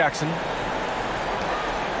out to Jackson.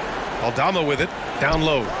 Aldama with it. Down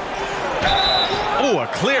low. Oh, a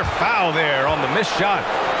clear foul there on the missed shot.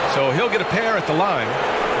 So he'll get a pair at the line.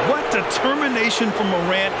 What determination from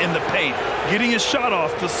Morant in the paint, getting his shot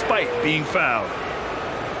off despite being fouled.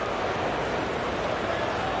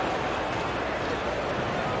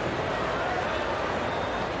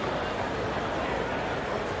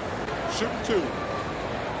 Shooting 2.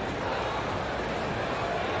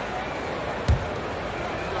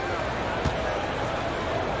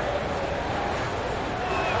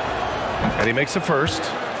 And he makes the first.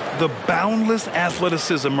 The boundless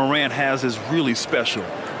athleticism Morant has is really special.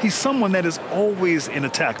 He's someone that is always in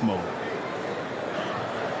attack mode.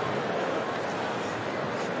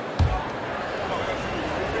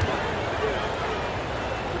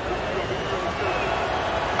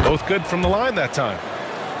 Both good from the line that time.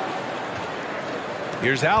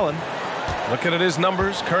 Here's Allen. Looking at his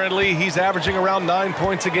numbers. Currently, he's averaging around 9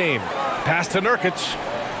 points a game. Pass to Nurkic.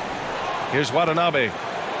 Here's Watanabe.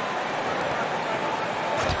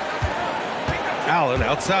 Allen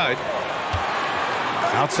outside.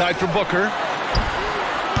 Outside for Booker.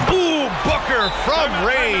 Ooh, Booker from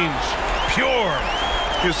range. Pure.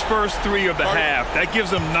 His first 3 of the half. That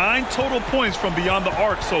gives him 9 total points from beyond the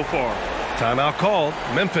arc so far. Timeout called.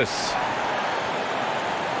 Memphis.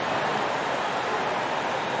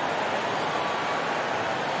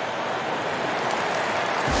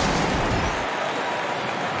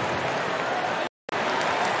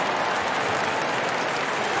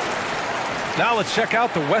 Now let's check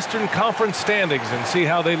out the Western Conference standings and see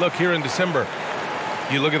how they look here in December.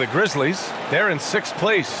 You look at the Grizzlies, they're in 6th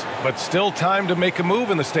place, but still time to make a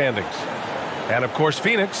move in the standings. And of course,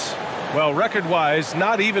 Phoenix, well, record-wise,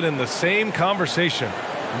 not even in the same conversation.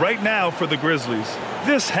 Right now for the Grizzlies,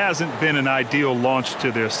 this hasn't been an ideal launch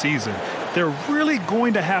to their season. They're really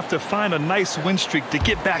going to have to find a nice win streak to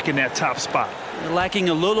get back in that top spot. They're lacking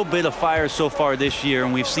a little bit of fire so far this year,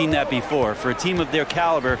 and we've seen that before. For a team of their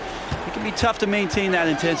caliber, it can be tough to maintain that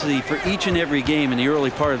intensity for each and every game in the early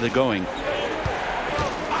part of the going.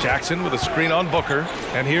 Jackson with a screen on Booker,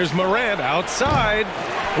 and here's Morant outside.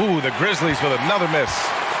 Ooh, the Grizzlies with another miss.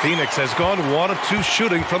 Phoenix has gone 1 of 2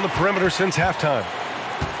 shooting from the perimeter since halftime.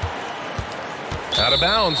 Out of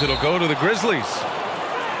bounds, it'll go to the Grizzlies.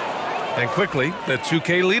 And quickly, the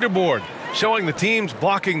 2K leaderboard, showing the teams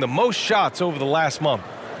blocking the most shots over the last month.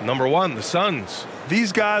 Number 1, the Suns.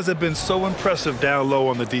 These guys have been so impressive down low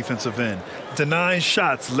on the defensive end, denying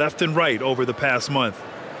shots left and right over the past month.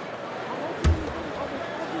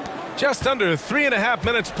 Just under 3.5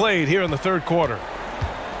 minutes played here in the 3rd quarter.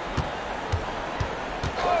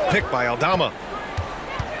 Picked by Aldama.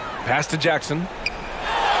 Pass to Jackson.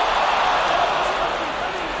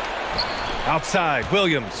 Outside,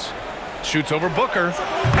 Williams. Shoots over Booker.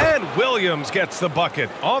 And Williams gets the bucket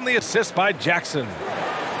on the assist by Jackson.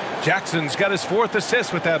 Jackson's got his 4th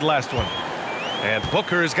assist with that last one. And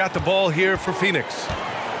Booker has got the ball here for Phoenix.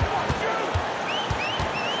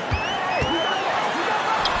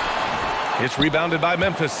 It's rebounded by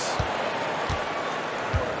Memphis.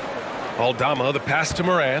 Aldama, the pass to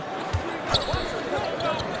Morant.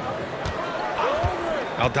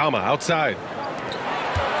 Aldama outside.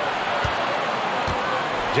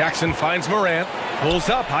 Jackson finds Morant. Pulls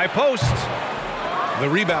up, high post. The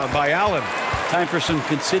rebound by Allen. Time for some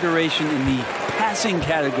consideration in the passing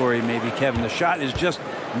category, maybe, Kevin. The shot is just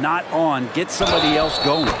not on. Get somebody else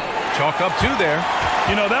going. Chalk up 2 there.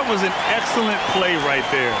 You know, that was an excellent play right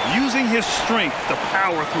there. Using his strength to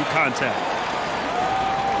power through contact.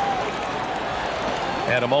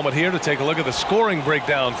 And a moment here to take a look at the scoring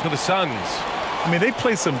breakdown for the Suns. I mean, they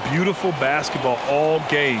played some beautiful basketball all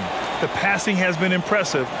game. The passing has been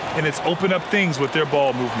impressive, and it's opened up things with their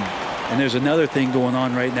ball movement. And there's another thing going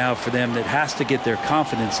on right now for them that has to get their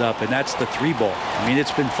confidence up, and that's the 3-ball. I mean,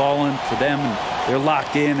 it's been falling for them, and they're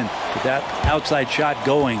locked in, and with that outside shot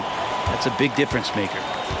going, that's a big difference maker.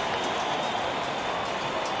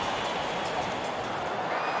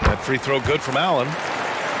 That free throw good from Allen.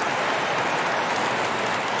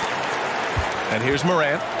 And here's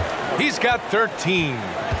Morant. He's got 13.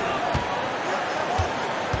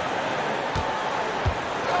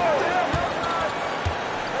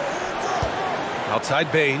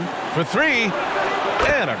 Outside Bain for three.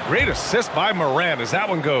 And a great assist by Morant as that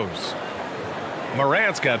one goes.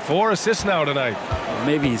 Morant's got 4 assists now tonight.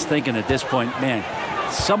 Maybe he's thinking at this point, man,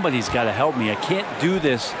 somebody's got to help me. I can't do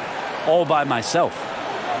this all by myself.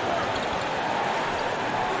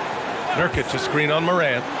 Nurkic, a screen on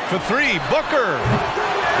Morant for three. Booker,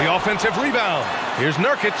 the offensive rebound. Here's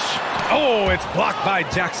Nurkic. Oh, it's blocked by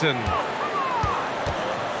Jackson.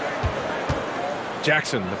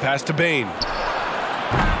 Jackson, the pass to Bain.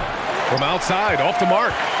 From outside, off the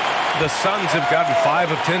mark. The Suns have gotten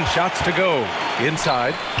 5 of 10 shots to go.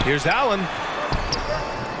 Inside, here's Allen.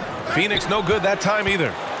 Phoenix no good that time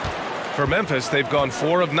either. For Memphis, they've gone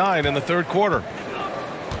 4 of 9 in the third quarter.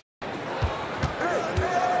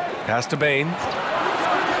 Pass to Bain.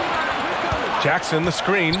 Jackson, the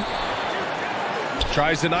screen.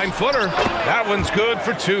 Tries the 9-footer. That one's good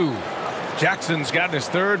for 2. Jackson's gotten his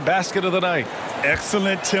 3rd basket of the night.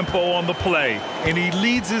 Excellent tempo on the play, and he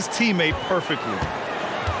leads his teammate perfectly.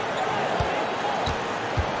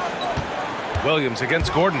 Williams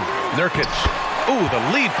against Gordon. Nurkic. Ooh, the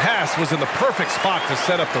lead pass was in the perfect spot to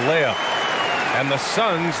set up the layup. And the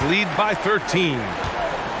Suns lead by 13.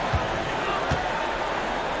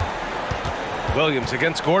 Williams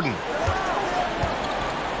against Gordon.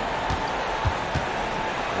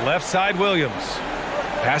 Left side Williams.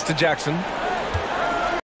 Pass to Jackson.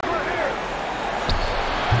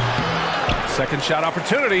 Second shot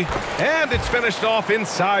opportunity. And it's finished off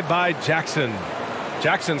inside by Jackson.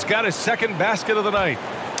 Jackson's got his 2nd basket of the night.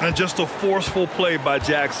 And just a forceful play by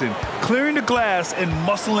Jackson, clearing the glass and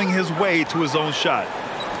muscling his way to his own shot.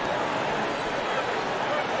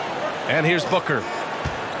 And here's Booker.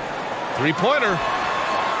 3-pointer.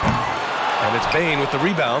 And it's Bain with the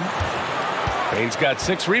rebound. Bain's got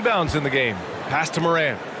 6 rebounds in the game. Pass to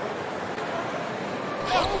Morant.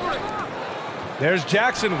 There's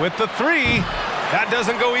Jackson with the 3. That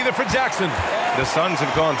doesn't go either for Jackson. The Suns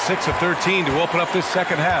have gone 6 of 13 to open up this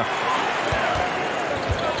second half.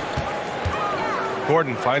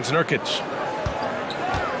 Gordon finds Nurkic.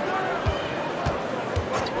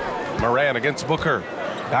 Morant against Booker.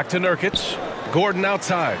 Back to Nurkic. Gordon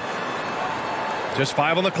outside. Just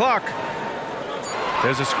 5 on the clock.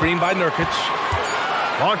 There's a screen by Nurkic.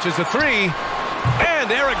 Launches a 3. And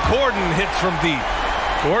Eric Gordon hits from deep.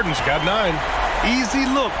 Gordon's got 9. Easy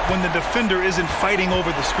look when the defender isn't fighting over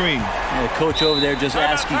the screen. Yeah, the coach over there just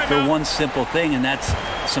asking for one simple thing, and that's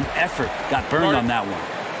some effort. Got burned on that one.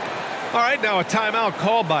 All right, now a timeout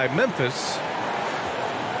called by Memphis.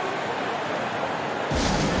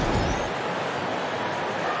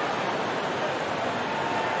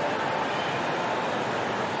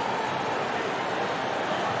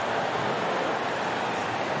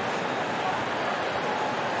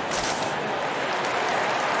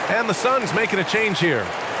 And the Suns making a change here.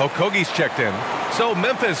 Okogie's checked in. So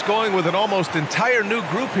Memphis going with an almost entire new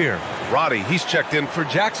group here. Roddy, he's checked in for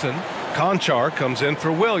Jackson. Conchar comes in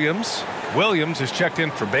for Williams. Williams is checked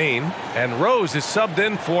in for Bain. And Rose is subbed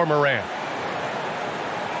in for Morant.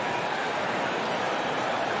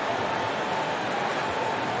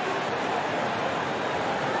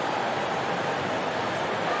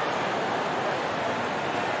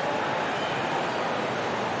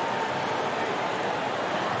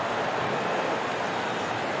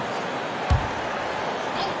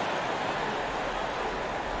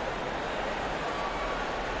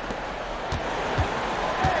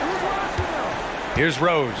 Here's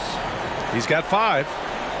Rose. He's got 5.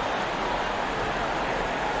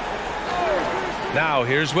 Now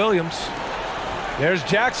here's Williams. There's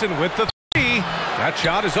Jackson with the 3. That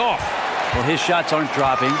shot is off. Well, his shots aren't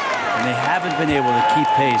dropping, and they haven't been able to keep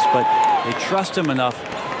pace, but they trust him enough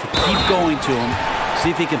to keep going to him,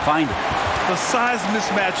 see if he can find it. The size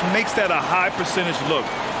mismatch makes that a high percentage look.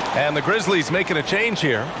 And the Grizzlies making a change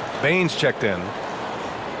here. Bain's checked in.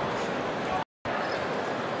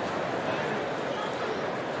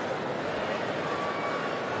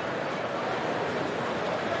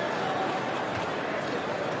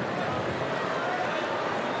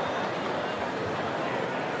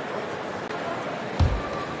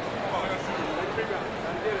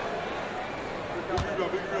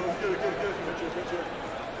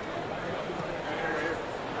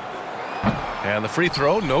 And the free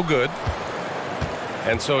throw, no good.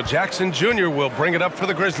 And so Jackson Jr. will bring it up for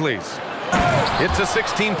the Grizzlies. It's a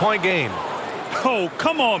 16-point game. Oh,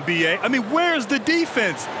 come on, B.A. I mean, where's the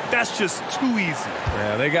defense? That's just too easy.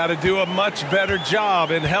 Yeah, they got to do a much better job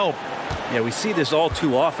and help. Yeah, we see this all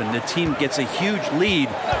too often. The team gets a huge lead,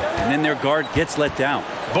 and then their guard gets let down.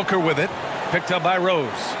 Booker with it. Picked up by Rose.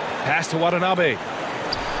 Pass to Watanabe.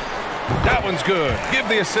 That one's good. Give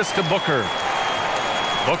the assist to Booker.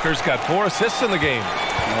 Booker's got 4 assists in the game.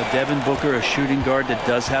 Devin Booker, a shooting guard that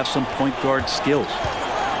does have some point guard skills.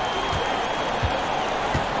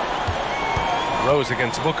 Rose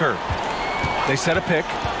against Booker. They set a pick.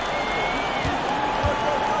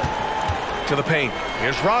 To the paint.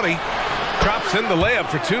 Here's Roddy. Drops in the layup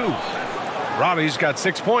for 2. Roddy's got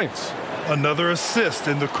 6 points. Another assist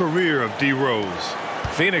in the career of D. Rose.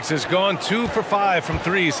 Phoenix has gone 2 for 5 from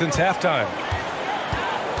 3 since halftime.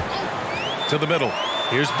 To the middle.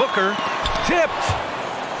 Here's Booker. Tipped.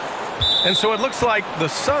 And so it looks like the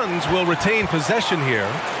Suns will retain possession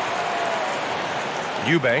here.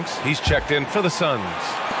 Eubanks, he's checked in for the Suns.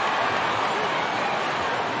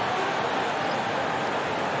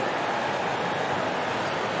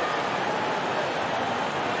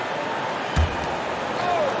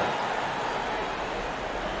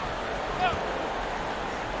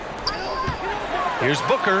 Here's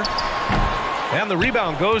Booker. And the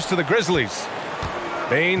rebound goes to the Grizzlies.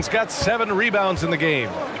 Bane's got 7 rebounds in the game.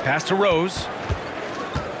 Pass to Rose.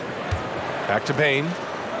 Back to Bane.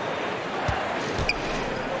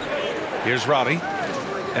 Here's Roddy.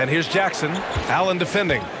 And here's Jackson. Allen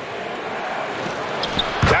defending.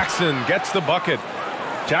 Jackson gets the bucket.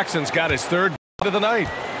 Jackson's got his 3rd of the night.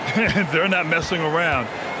 They're not messing around.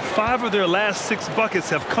 5 of their last 6 buckets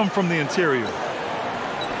have come from the interior.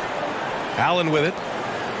 Allen with it.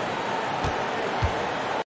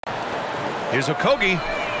 Here's Okogie.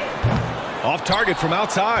 Off target from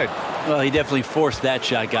outside. Well, he definitely forced that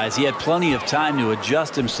shot, guys. He had plenty of time to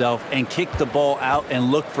adjust himself and kick the ball out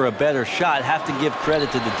and look for a better shot. Have to give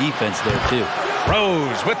credit to the defense there, too.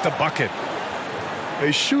 Rose with the bucket.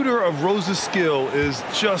 A shooter of Rose's skill is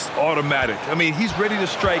just automatic. I mean, he's ready to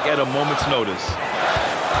strike at a moment's notice.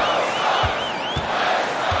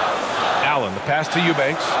 Allen, the pass to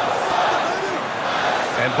Eubanks.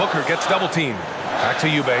 And Booker gets double teamed. Back to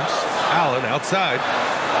Eubanks. Allen outside.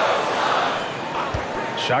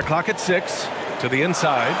 Shot clock at 6 to the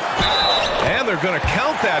inside. And they're going to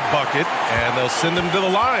count that bucket, and they'll send him to the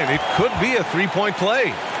line. It could be a 3-point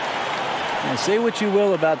play. Now, say what you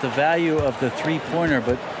will about the value of the three-pointer,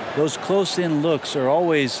 but those close-in looks are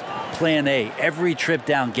always plan A. Every trip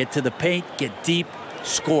down, get to the paint, get deep,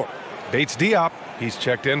 score. Bates Diop, he's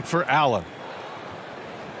checked in for Allen.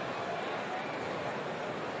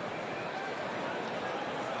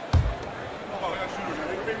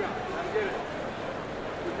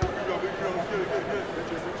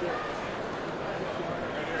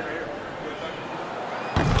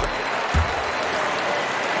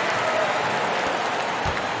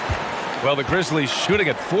 Well, the Grizzlies shooting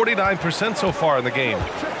at 49% so far in the game.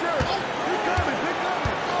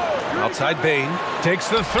 Outside Bane takes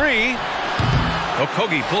the 3.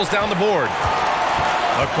 Okogie pulls down the board.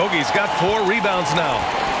 Okogie's got 4 rebounds now.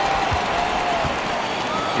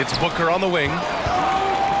 It's Booker on the wing.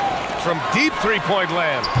 From deep 3-point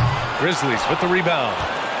land. Grizzlies with the rebound.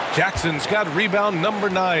 Jackson's got rebound number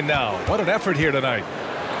 9 now. What an effort here tonight.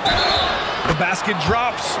 The basket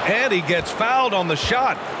drops, and he gets fouled on the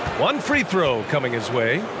shot. 1 free throw coming his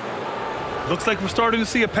way. Looks like we're starting to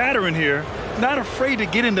see a pattern here. Not afraid to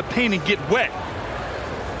get in the paint and get wet.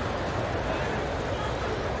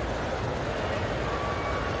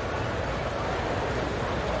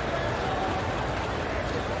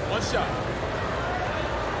 One shot.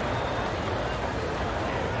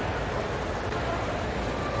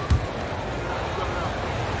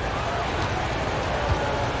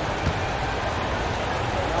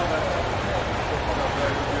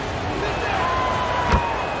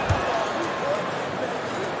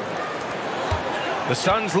 The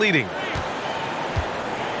Suns leading.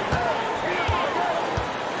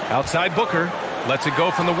 Outside Booker. Lets it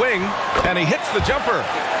go from the wing. And he hits the jumper.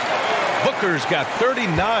 Booker's got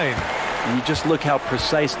 39. And you just look how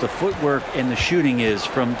precise the footwork and the shooting is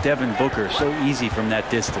from Devin Booker. So easy from that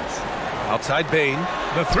distance. Outside Bane.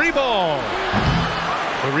 The 3-ball.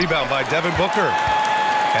 The rebound by Devin Booker.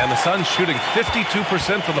 And the Suns shooting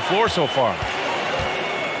 52% from the floor so far.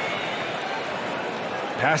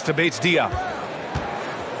 Pass to Bates Diop.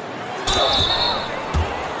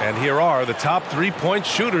 And here are the top 3-point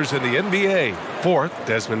shooters in the NBA. 4th,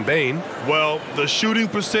 Desmond Bane. Well, the shooting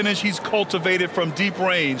percentage he's cultivated from deep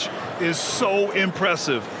range is so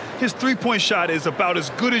impressive. His 3-point shot is about as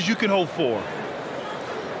good as you can hope for.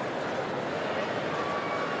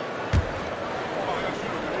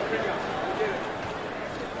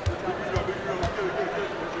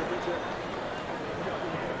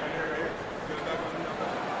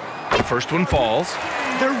 The first one falls.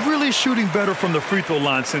 They're really shooting better from the free throw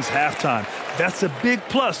line since halftime. That's a big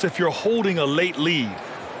plus if you're holding a late lead.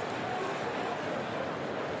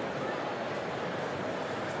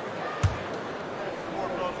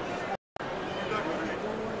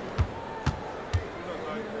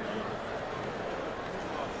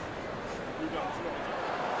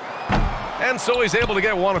 And so he's able to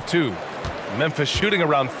get one of two. Memphis shooting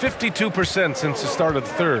around 52% since the start of the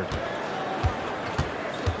third.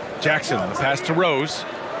 Jackson, the pass to Rose.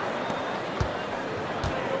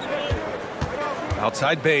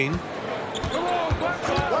 Outside Bain.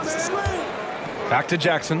 Back to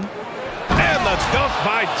Jackson. And the dunk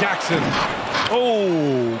by Jackson.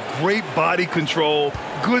 Oh, great body control,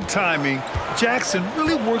 good timing. Jackson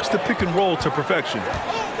really works the pick and roll to perfection.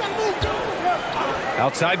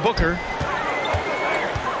 Outside Booker.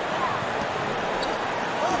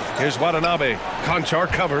 Here's Watanabe. Conchar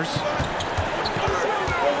covers.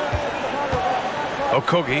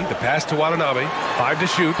 Okogie, the pass to Watanabe. 5 to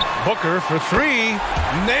shoot. Booker for 3.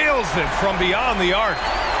 Nails it from beyond the arc.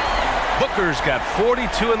 Booker's got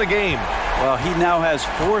 42 in the game. Well, he now has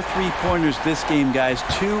 4 3-pointers this game, guys.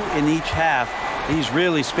 2 in each half. He's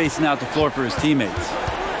really spacing out the floor for his teammates.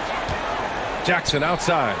 Jackson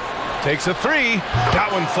outside. Takes a 3. That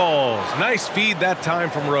one falls. Nice feed that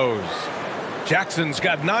time from Rose. Jackson's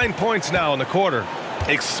got 9 points now in the quarter.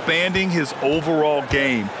 Expanding his overall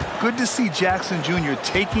game. Good to see Jackson Jr.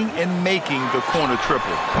 taking and making the corner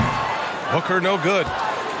triple. Booker no good.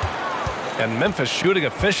 And Memphis shooting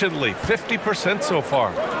efficiently, 50% so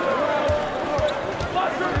far.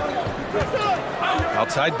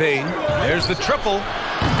 Outside Bain. There's the triple.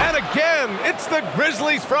 And again, it's the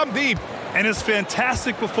Grizzlies from deep. And his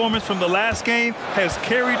fantastic performance from the last game has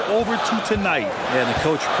carried over to tonight. Yeah, the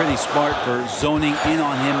coach pretty smart for zoning in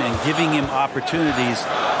on him and giving him opportunities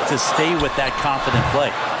to stay with that confident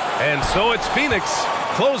play. And so it's Phoenix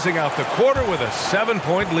closing out the quarter with a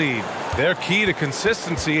 7-point lead. Their key to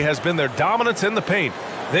consistency has been their dominance in the paint.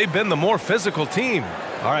 They've been the more physical team.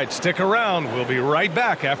 All right, stick around. We'll be right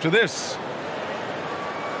back after this.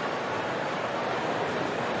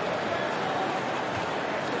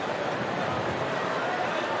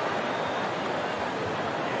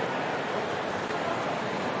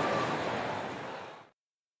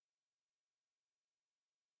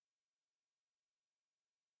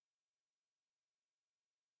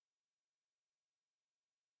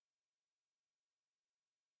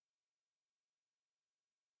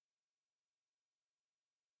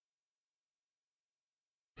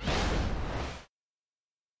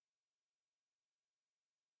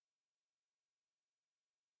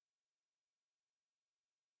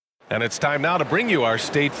 And it's time now to bring you our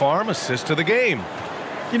State Farm assist of the game.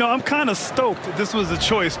 You know, I'm kind of stoked this was a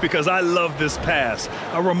choice because I love this pass.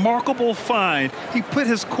 A remarkable find. He put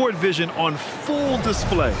his court vision on full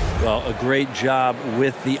display. Well, a great job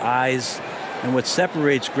with the eyes. And what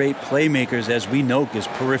separates great playmakers, as we know, is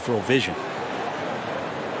peripheral vision.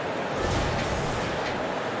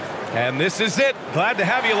 And this is it. Glad to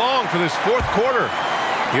have you along for this fourth quarter.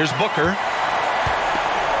 Here's Booker.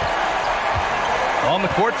 On the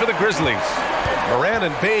court for the Grizzlies. Moran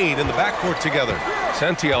and Bain in the backcourt together.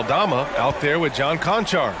 Santi Aldama out there with John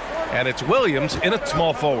Conchar. And it's Williams in at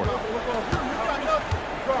small forward.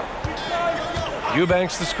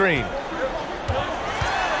 Eubanks the screen.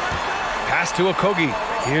 Pass to Okogie.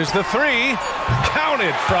 Here's the 3.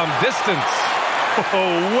 Counted from distance.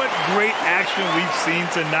 Oh, what great action we've seen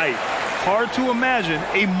tonight. Hard to imagine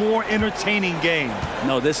a more entertaining game.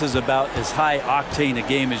 No, this is about as high octane a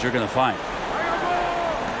game as you're going to find.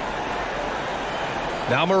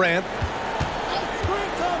 Now Morant.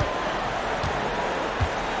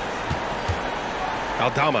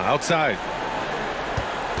 Aldama outside.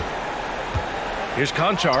 Here's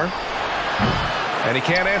Conchar. And he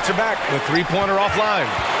can't answer back. The three-pointer offline.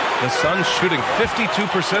 The Suns shooting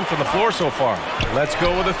 52% from the floor so far. Let's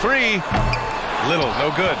go with a 3. Little,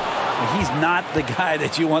 no good. He's not the guy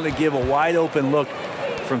that you want to give a wide open look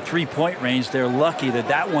from three-point range. They're lucky that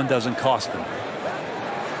that one doesn't cost them.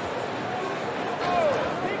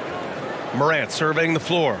 Morant surveying the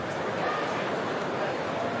floor.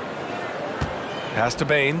 Pass to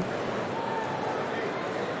Bain.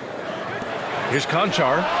 Here's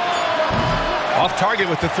Conchar. Off target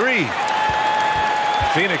with the 3.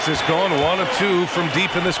 Phoenix is going 1 of 2 from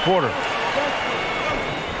deep in this quarter.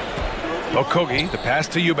 Okogie, the pass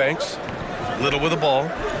to Eubanks. Little with the ball.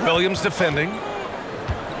 Williams defending.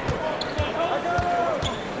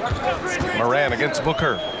 Moran against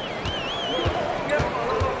Booker.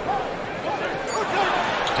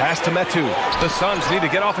 Pass to Metu. The Suns need to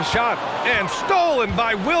get off a shot. And stolen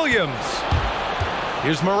by Williams.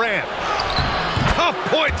 Here's Morant. Tough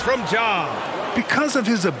points from Ja. Because of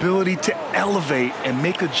his ability to elevate and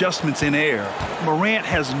make adjustments in air, Morant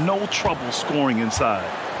has no trouble scoring inside.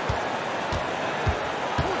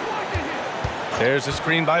 There's a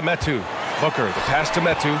screen by Metu. Booker, the pass to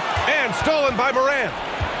Metu. And stolen by Morant.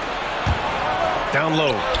 Down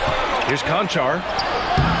low. Here's Conchar.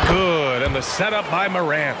 Good, and the setup by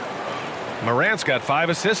Morant. Morant's got 5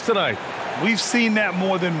 assists tonight. We've seen that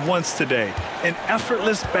more than once today. An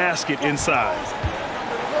effortless basket inside.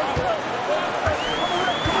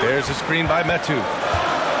 There's a screen by Metu.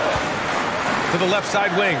 To the left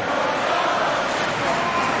side wing.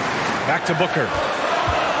 Back to Booker.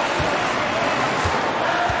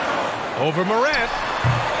 Over Morant.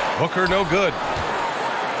 Booker no good.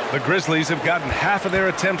 The Grizzlies have gotten half of their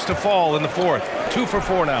attempts to fall in the fourth. 2 for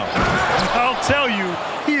 4 now. I'll tell you,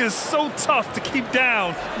 he is so tough to keep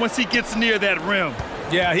down once he gets near that rim.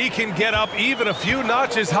 Yeah, he can get up even a few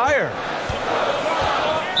notches higher.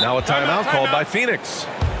 Now a timeout called by Phoenix.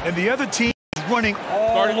 And the other team is running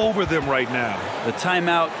all over them right now. The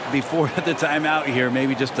timeout before the timeout here,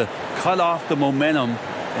 maybe just to cut off the momentum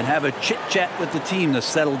and have a chit-chat with the team to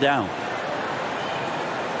settle down.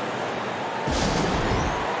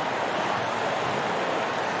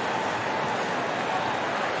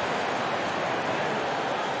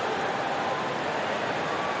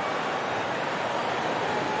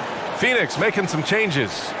 Phoenix making some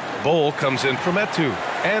changes. Bull comes in for Metu,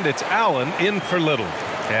 and it's Allen in for Little.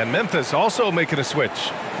 And Memphis also making a switch.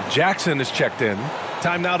 Jackson is checked in.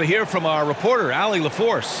 Time now to hear from our reporter, Allie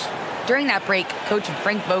LaForce. During that break, Coach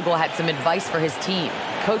Frank Vogel had some advice for his team.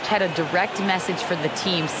 Coach had a direct message for the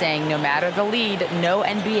team saying no matter the lead, no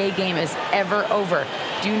NBA game is ever over.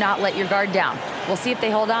 Do not let your guard down. We'll see if they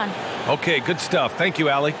hold on. Okay, good stuff. Thank you,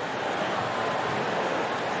 Allie.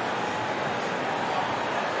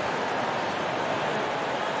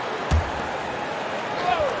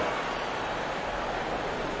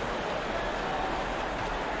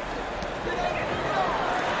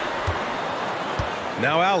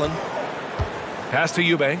 Now Allen. Pass to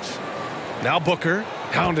Eubanks. Now Booker.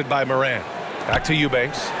 Hounded by Morant. Back to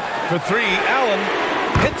Eubanks. For 3, Allen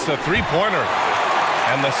hits a three-pointer.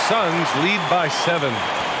 And the Suns lead by 7.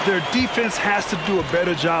 Their defense has to do a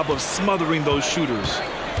better job of smothering those shooters.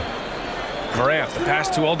 Morant, the pass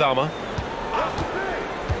to Aldama.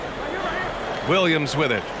 Williams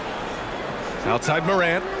with it. Outside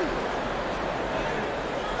Morant.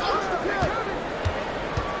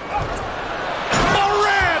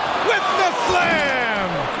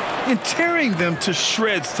 And tearing them to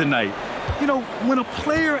shreds tonight. You know, when a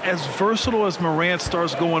player as versatile as Morant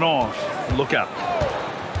starts going off, look out.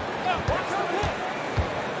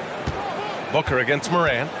 Booker against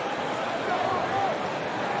Morant.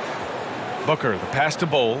 Booker, the pass to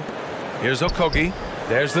Bowl. Here's Okogie.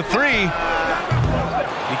 There's the 3. He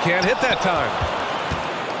can't hit that time.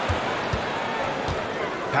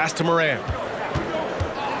 Pass to Morant.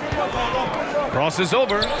 Crosses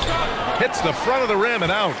over. Hits the front of the rim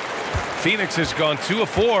and out. Phoenix has gone 2 of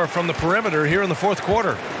 4 from the perimeter here in the fourth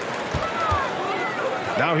quarter.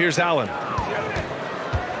 Now here's Allen.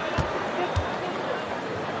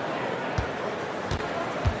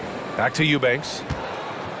 Back to Eubanks.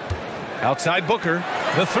 Outside Booker.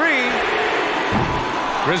 The 3.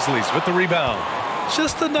 Grizzlies with the rebound.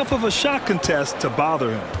 Just enough of a shot contest to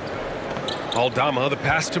bother him. Aldama, the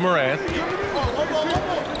pass to Morant.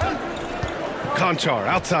 Conchar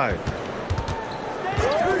outside.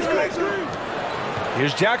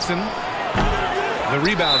 Here's Jackson. The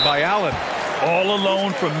rebound by Allen. All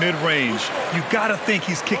alone from mid-range. You got to think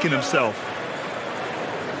he's kicking himself.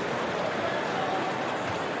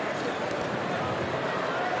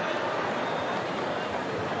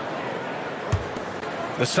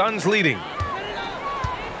 The Suns leading.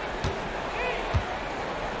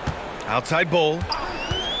 Outside Bull.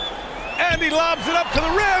 And he lobs it up to the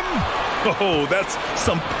rim. Oh, that's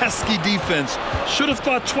some pesky defense. Should have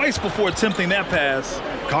thought twice before attempting that pass.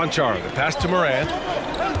 Conchar, the pass to Morant.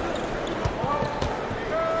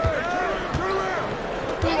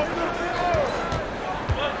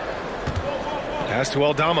 Pass to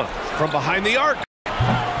Aldama from behind the arc.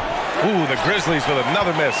 Ooh, the Grizzlies with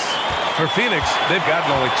another miss. For Phoenix, they've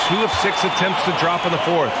gotten only 2 of 6 attempts to drop in the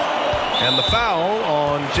fourth. And the foul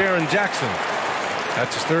on Jaren Jackson.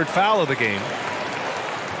 That's his 3rd foul of the game.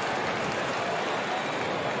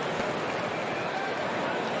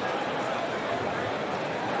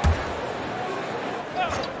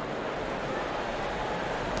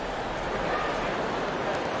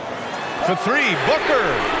 For 3, Booker.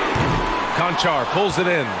 Conchar pulls it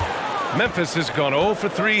in. Memphis has gone 0 for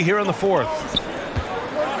 3 here in the fourth.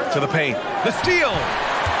 To the paint. The steal.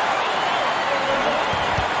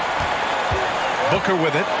 Booker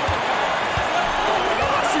with it.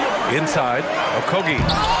 Inside. Okogie.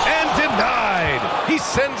 And denied. He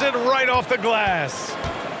sends it right off the glass.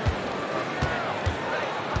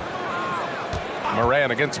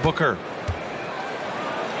 Morant against Booker.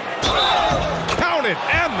 Count it,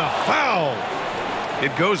 and the foul.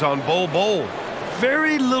 It goes on Bol.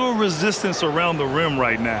 Very little resistance around the rim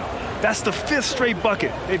right now. That's the 5th straight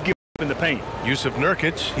bucket they've given in the paint. Yusuf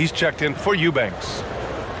Nurkic, he's checked in for Eubanks.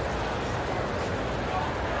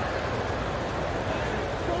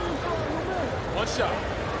 One shot.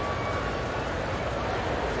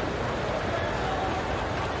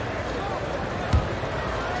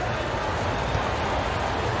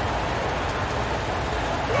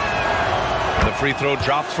 The free throw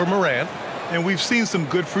drops for Morant. And we've seen some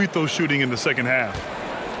good free throw shooting in the second half.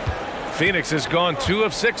 Phoenix has gone 2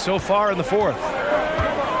 of 6 so far in the 4th.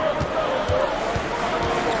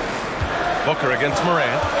 Booker against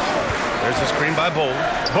Morant. There's a screen by Bol.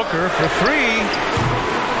 Booker for 3.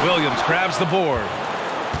 Williams grabs the board.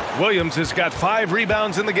 Williams has got 5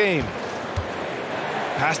 rebounds in the game.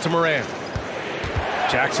 Pass to Morant.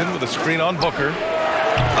 Jackson with a screen on Booker.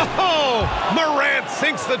 Oh! Morant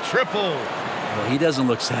sinks the triple. Well, he doesn't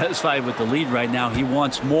look satisfied with the lead right now. He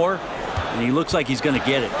wants more, and he looks like he's going to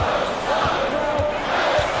get it.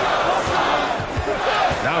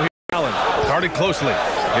 Now here's Allen, guarded closely.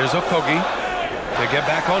 Here's Okogie to get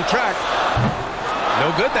back on track.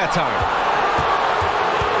 No good that time.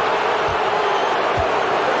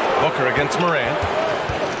 Booker against Morant.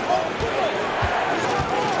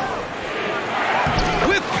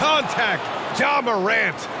 With contact, Ja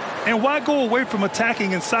Morant. And why go away from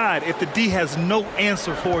attacking inside if the D has no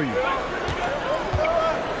answer for you?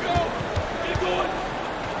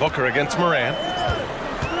 Booker against Morant.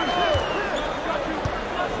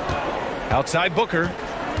 Outside Booker.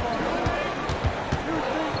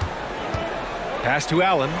 Pass to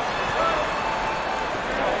Allen.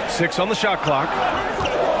 6 on the shot clock.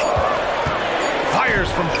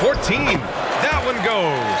 Fires from 14. That one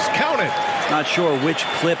goes. Count it. Not sure which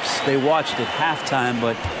clips they watched at halftime,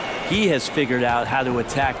 but he has figured out how to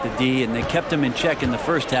attack the D, and they kept him in check in the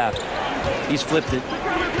first half. He's flipped it.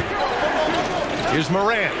 Here's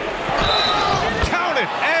Morant. Count it,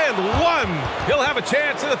 and 1. He'll have a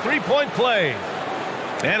chance at a 3-point play.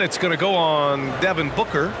 And it's going to go on Devin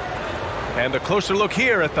Booker. And a closer look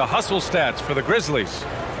here at the hustle stats for the Grizzlies.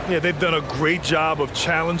 Yeah, they've done a great job of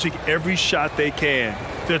challenging every shot they can.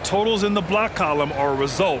 Their totals in the block column are a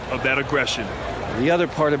result of that aggression. The other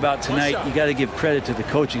part about tonight, you got to give credit to the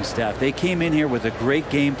coaching staff. They came in here with a great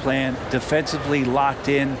game plan, defensively locked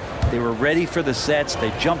in. They were ready for the sets.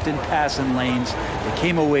 They jumped in passing lanes. They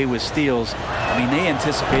came away with steals. I mean, they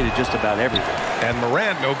anticipated just about everything. And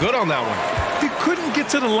Morant, no good on that one. He couldn't get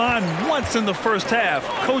to the line once in the first half.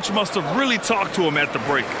 Coach must have really talked to him at the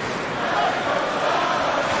break.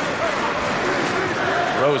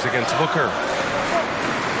 Rose against Booker.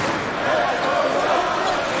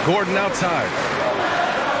 Gordon outside.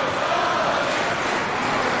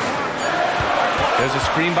 There's a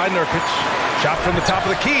screen by Nurkic. Shot from the top of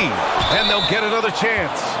the key. And they'll get another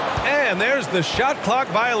chance. And there's the shot clock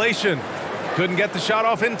violation. Couldn't get the shot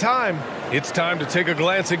off in time. It's time to take a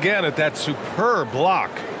glance again at that superb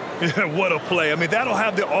block. What a play. I mean, that'll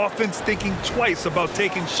have the offense thinking twice about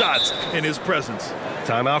taking shots in his presence.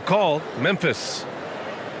 Timeout called. Memphis.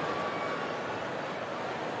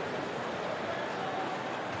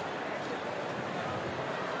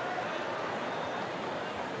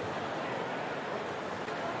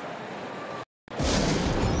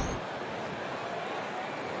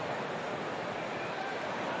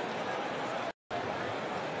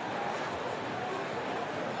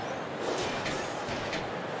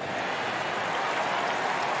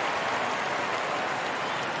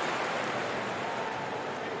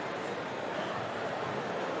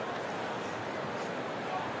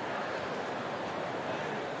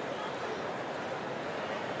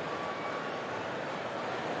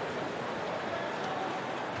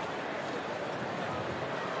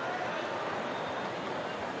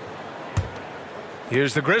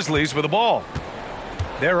 Here's the Grizzlies with the ball.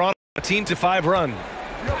 They're on a 13-5 run.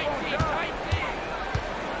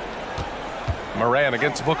 Morant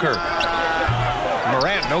against Booker.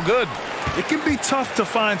 Morant, no good. It can be tough to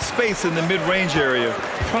find space in the mid-range area.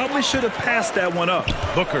 Probably should have passed that one up.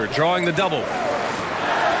 Booker drawing the double.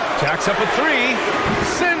 Jacks up a 3.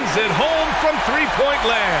 Sends it home from three-point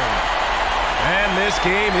land. And this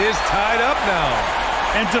game is tied up now.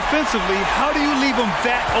 And defensively, how do you leave them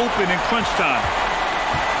that open in crunch time?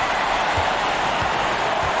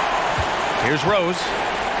 Here's Rose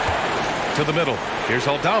to the middle. Here's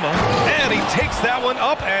Aldama, and he takes that one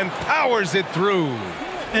up and powers it through.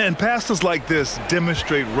 And passes like this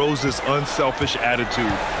demonstrate Rose's unselfish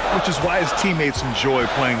attitude, which is why his teammates enjoy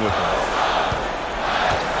playing with him.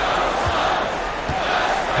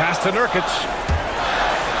 Pass to Nurkic.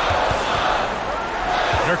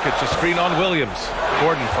 Nurkic, a screen on Williams.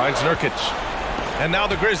 Gordon finds Nurkic. And now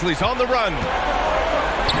the Grizzlies on the run.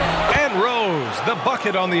 And Rose, the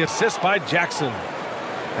bucket on the assist by Jackson.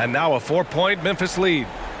 And now a 4-point Memphis lead.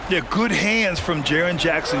 Yeah, good hands from Jaren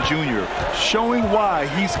Jackson Jr., showing why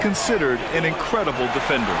he's considered an incredible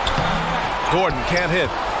defender. Gordon can't hit.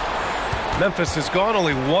 Memphis has gone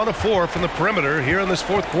only 1 of 4 from the perimeter here in this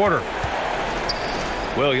fourth quarter.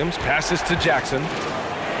 Williams passes to Jackson.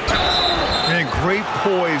 And great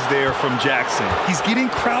poise there from Jackson. He's getting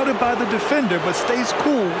crowded by the defender, but stays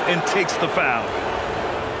cool and takes the foul.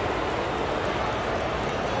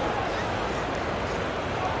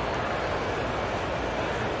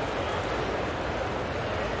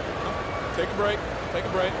 Take a break. Take a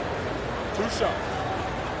break. 2 shots.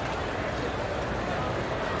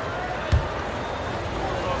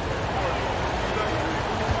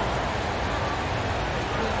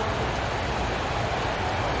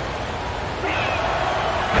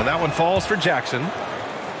 And that one falls for Jackson.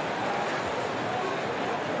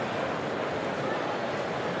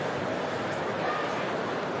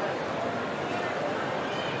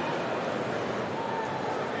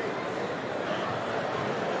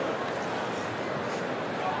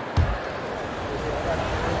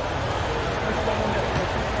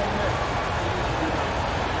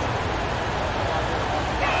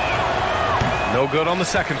 No good on the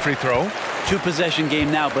second free throw. 2-possession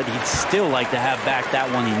game now, but he'd still like to have back that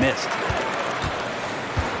one he missed.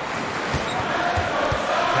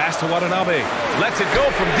 Pass to Watanabe. Lets it go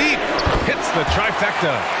from deep. Hits the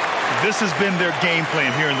trifecta. This has been their game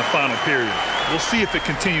plan here in the final period. We'll see if it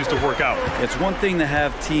continues to work out. It's one thing to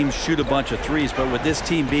have teams shoot a bunch of threes, but with this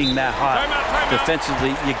team being that hot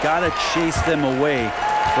defensively, you got to chase them away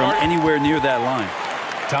from anywhere near that line.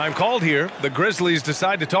 Time called here. The Grizzlies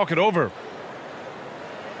decide to talk it over.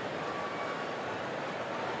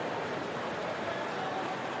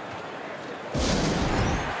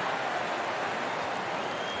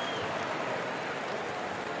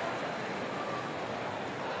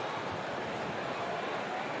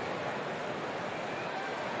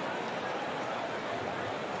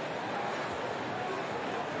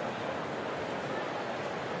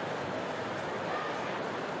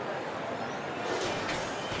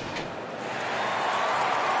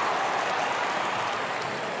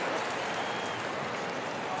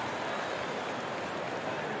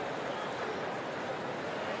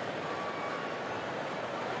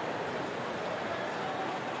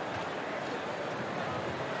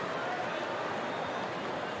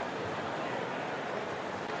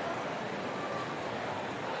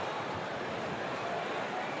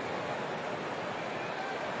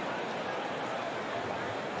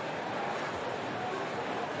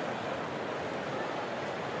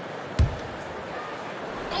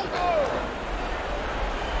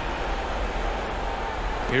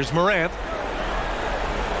 Here's Morant.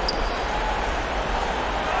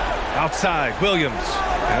 Outside, Williams.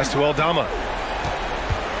 Pass to Aldama.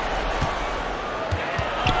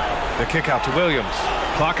 The kick out to Williams.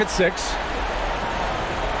 Clock at 6.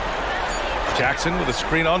 Jackson with a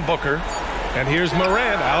screen on Booker. And here's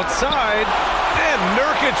Morant outside. And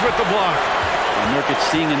Nurkic with the block. And Nurkic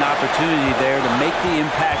seeing an opportunity there to make the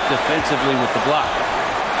impact defensively with the block.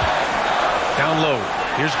 Down low.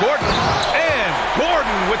 Here's Gordon. And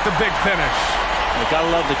Gordon with the big finish. You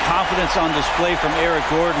gotta love the confidence on display from Eric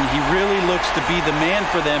Gordon. He really looks to be the man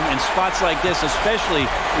for them in spots like this, especially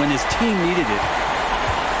when his team needed it.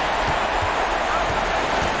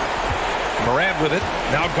 Morant with it.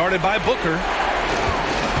 Now guarded by Booker.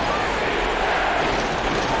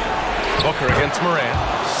 Booker against Morant.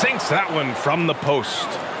 Sinks that one from the post.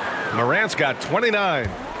 Morant's got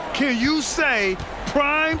 29. Can you say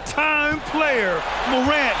prime-time player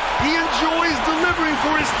Morant? He enjoys delivering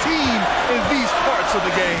for his team in these parts of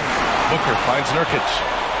the game. Booker finds Nurkic.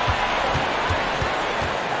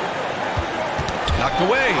 Knocked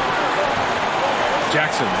away.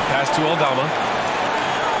 Jackson, pass to Aldama.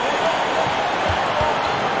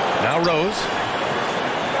 Now Rose.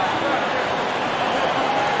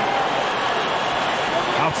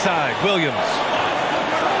 Outside, Williams.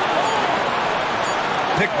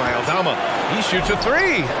 Picked by Aldama. He shoots a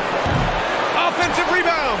 3. Offensive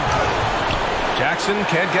rebound. Jackson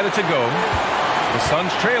can't get it to go. The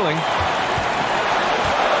Suns trailing.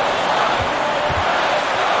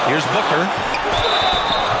 Here's Booker.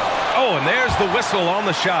 Oh, and there's the whistle on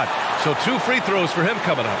the shot. So 2 free throws for him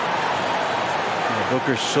coming up. Yeah,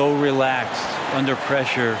 Booker's so relaxed under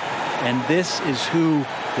pressure, and this is who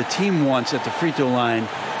the team wants at the free throw line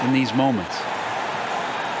in these moments.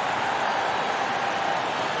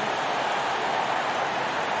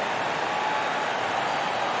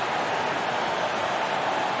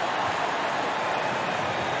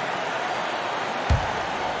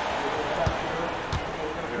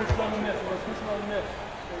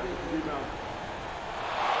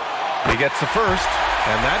 He gets the first,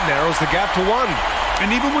 and that narrows the gap to 1. And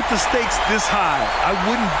even with the stakes this high, I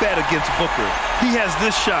wouldn't bet against Booker. He has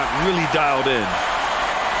this shot really dialed in.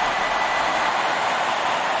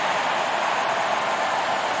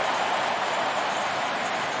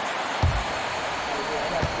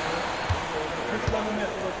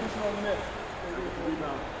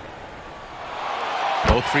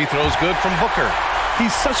 Both free throws good from Booker.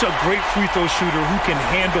 He's such a great free throw shooter who can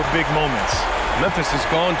handle big moments. Memphis has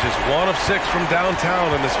gone just 1 of 6 from downtown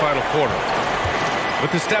in this final quarter. With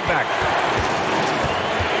the step back.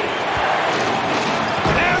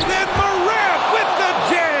 And then Morant with the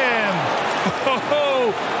jam! Oh,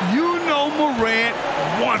 you know Morant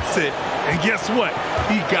wants it. And guess what?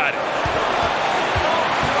 He got it.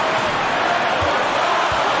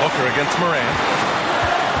 Booker against Morant.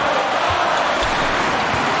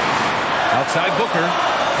 Outside Booker.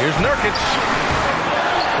 Here's Nurkic.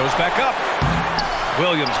 Goes back up.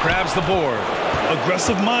 Williams grabs the board.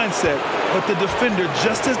 Aggressive mindset, but the defender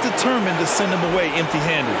just as determined to send him away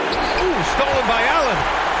empty-handed. Ooh, stolen by Allen.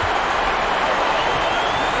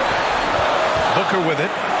 Booker with it.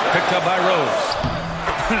 Picked up by Rose.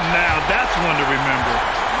 Now that's one to remember.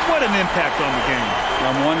 What an impact on the game.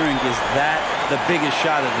 I'm wondering, is that the biggest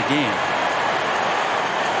shot of the game?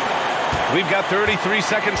 We've got 33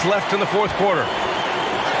 seconds left in the fourth quarter.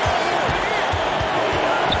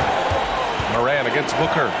 Morant against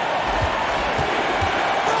Booker.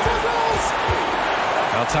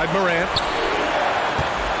 Outside Morant.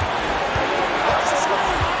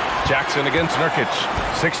 Jackson against Nurkic.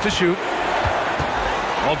 6 to shoot.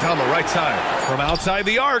 All down the right side. From outside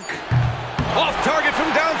the arc. Off target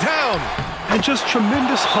from downtown. And just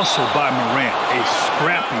tremendous hustle by Morant, a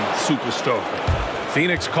scrappy superstar.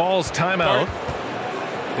 Phoenix calls timeout.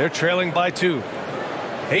 They're trailing by 2.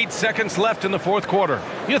 8 seconds left in the fourth quarter.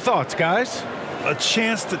 Your thoughts, guys? A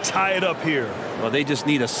chance to tie it up here. Well, they just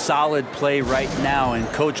need a solid play right now, and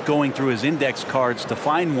coach going through his index cards to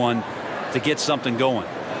find one to get something going.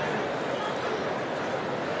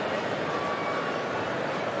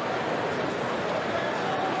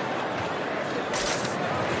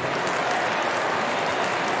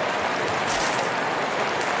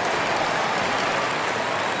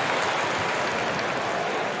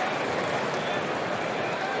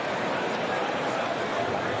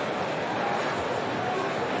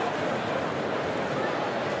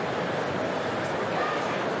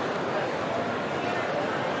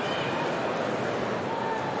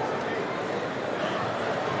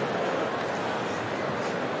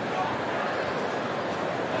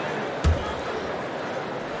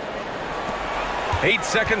 Eight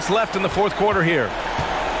seconds left in the fourth quarter here.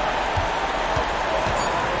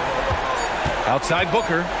 Outside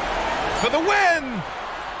Booker for the win.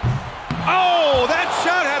 Oh, that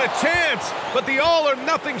shot had a chance, but the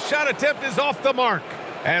all-or-nothing shot attempt is off the mark.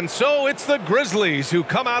 And so it's the Grizzlies who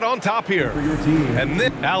come out on top here. And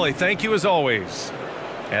then, Allie, thank you as always.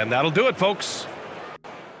 And that'll do it, folks.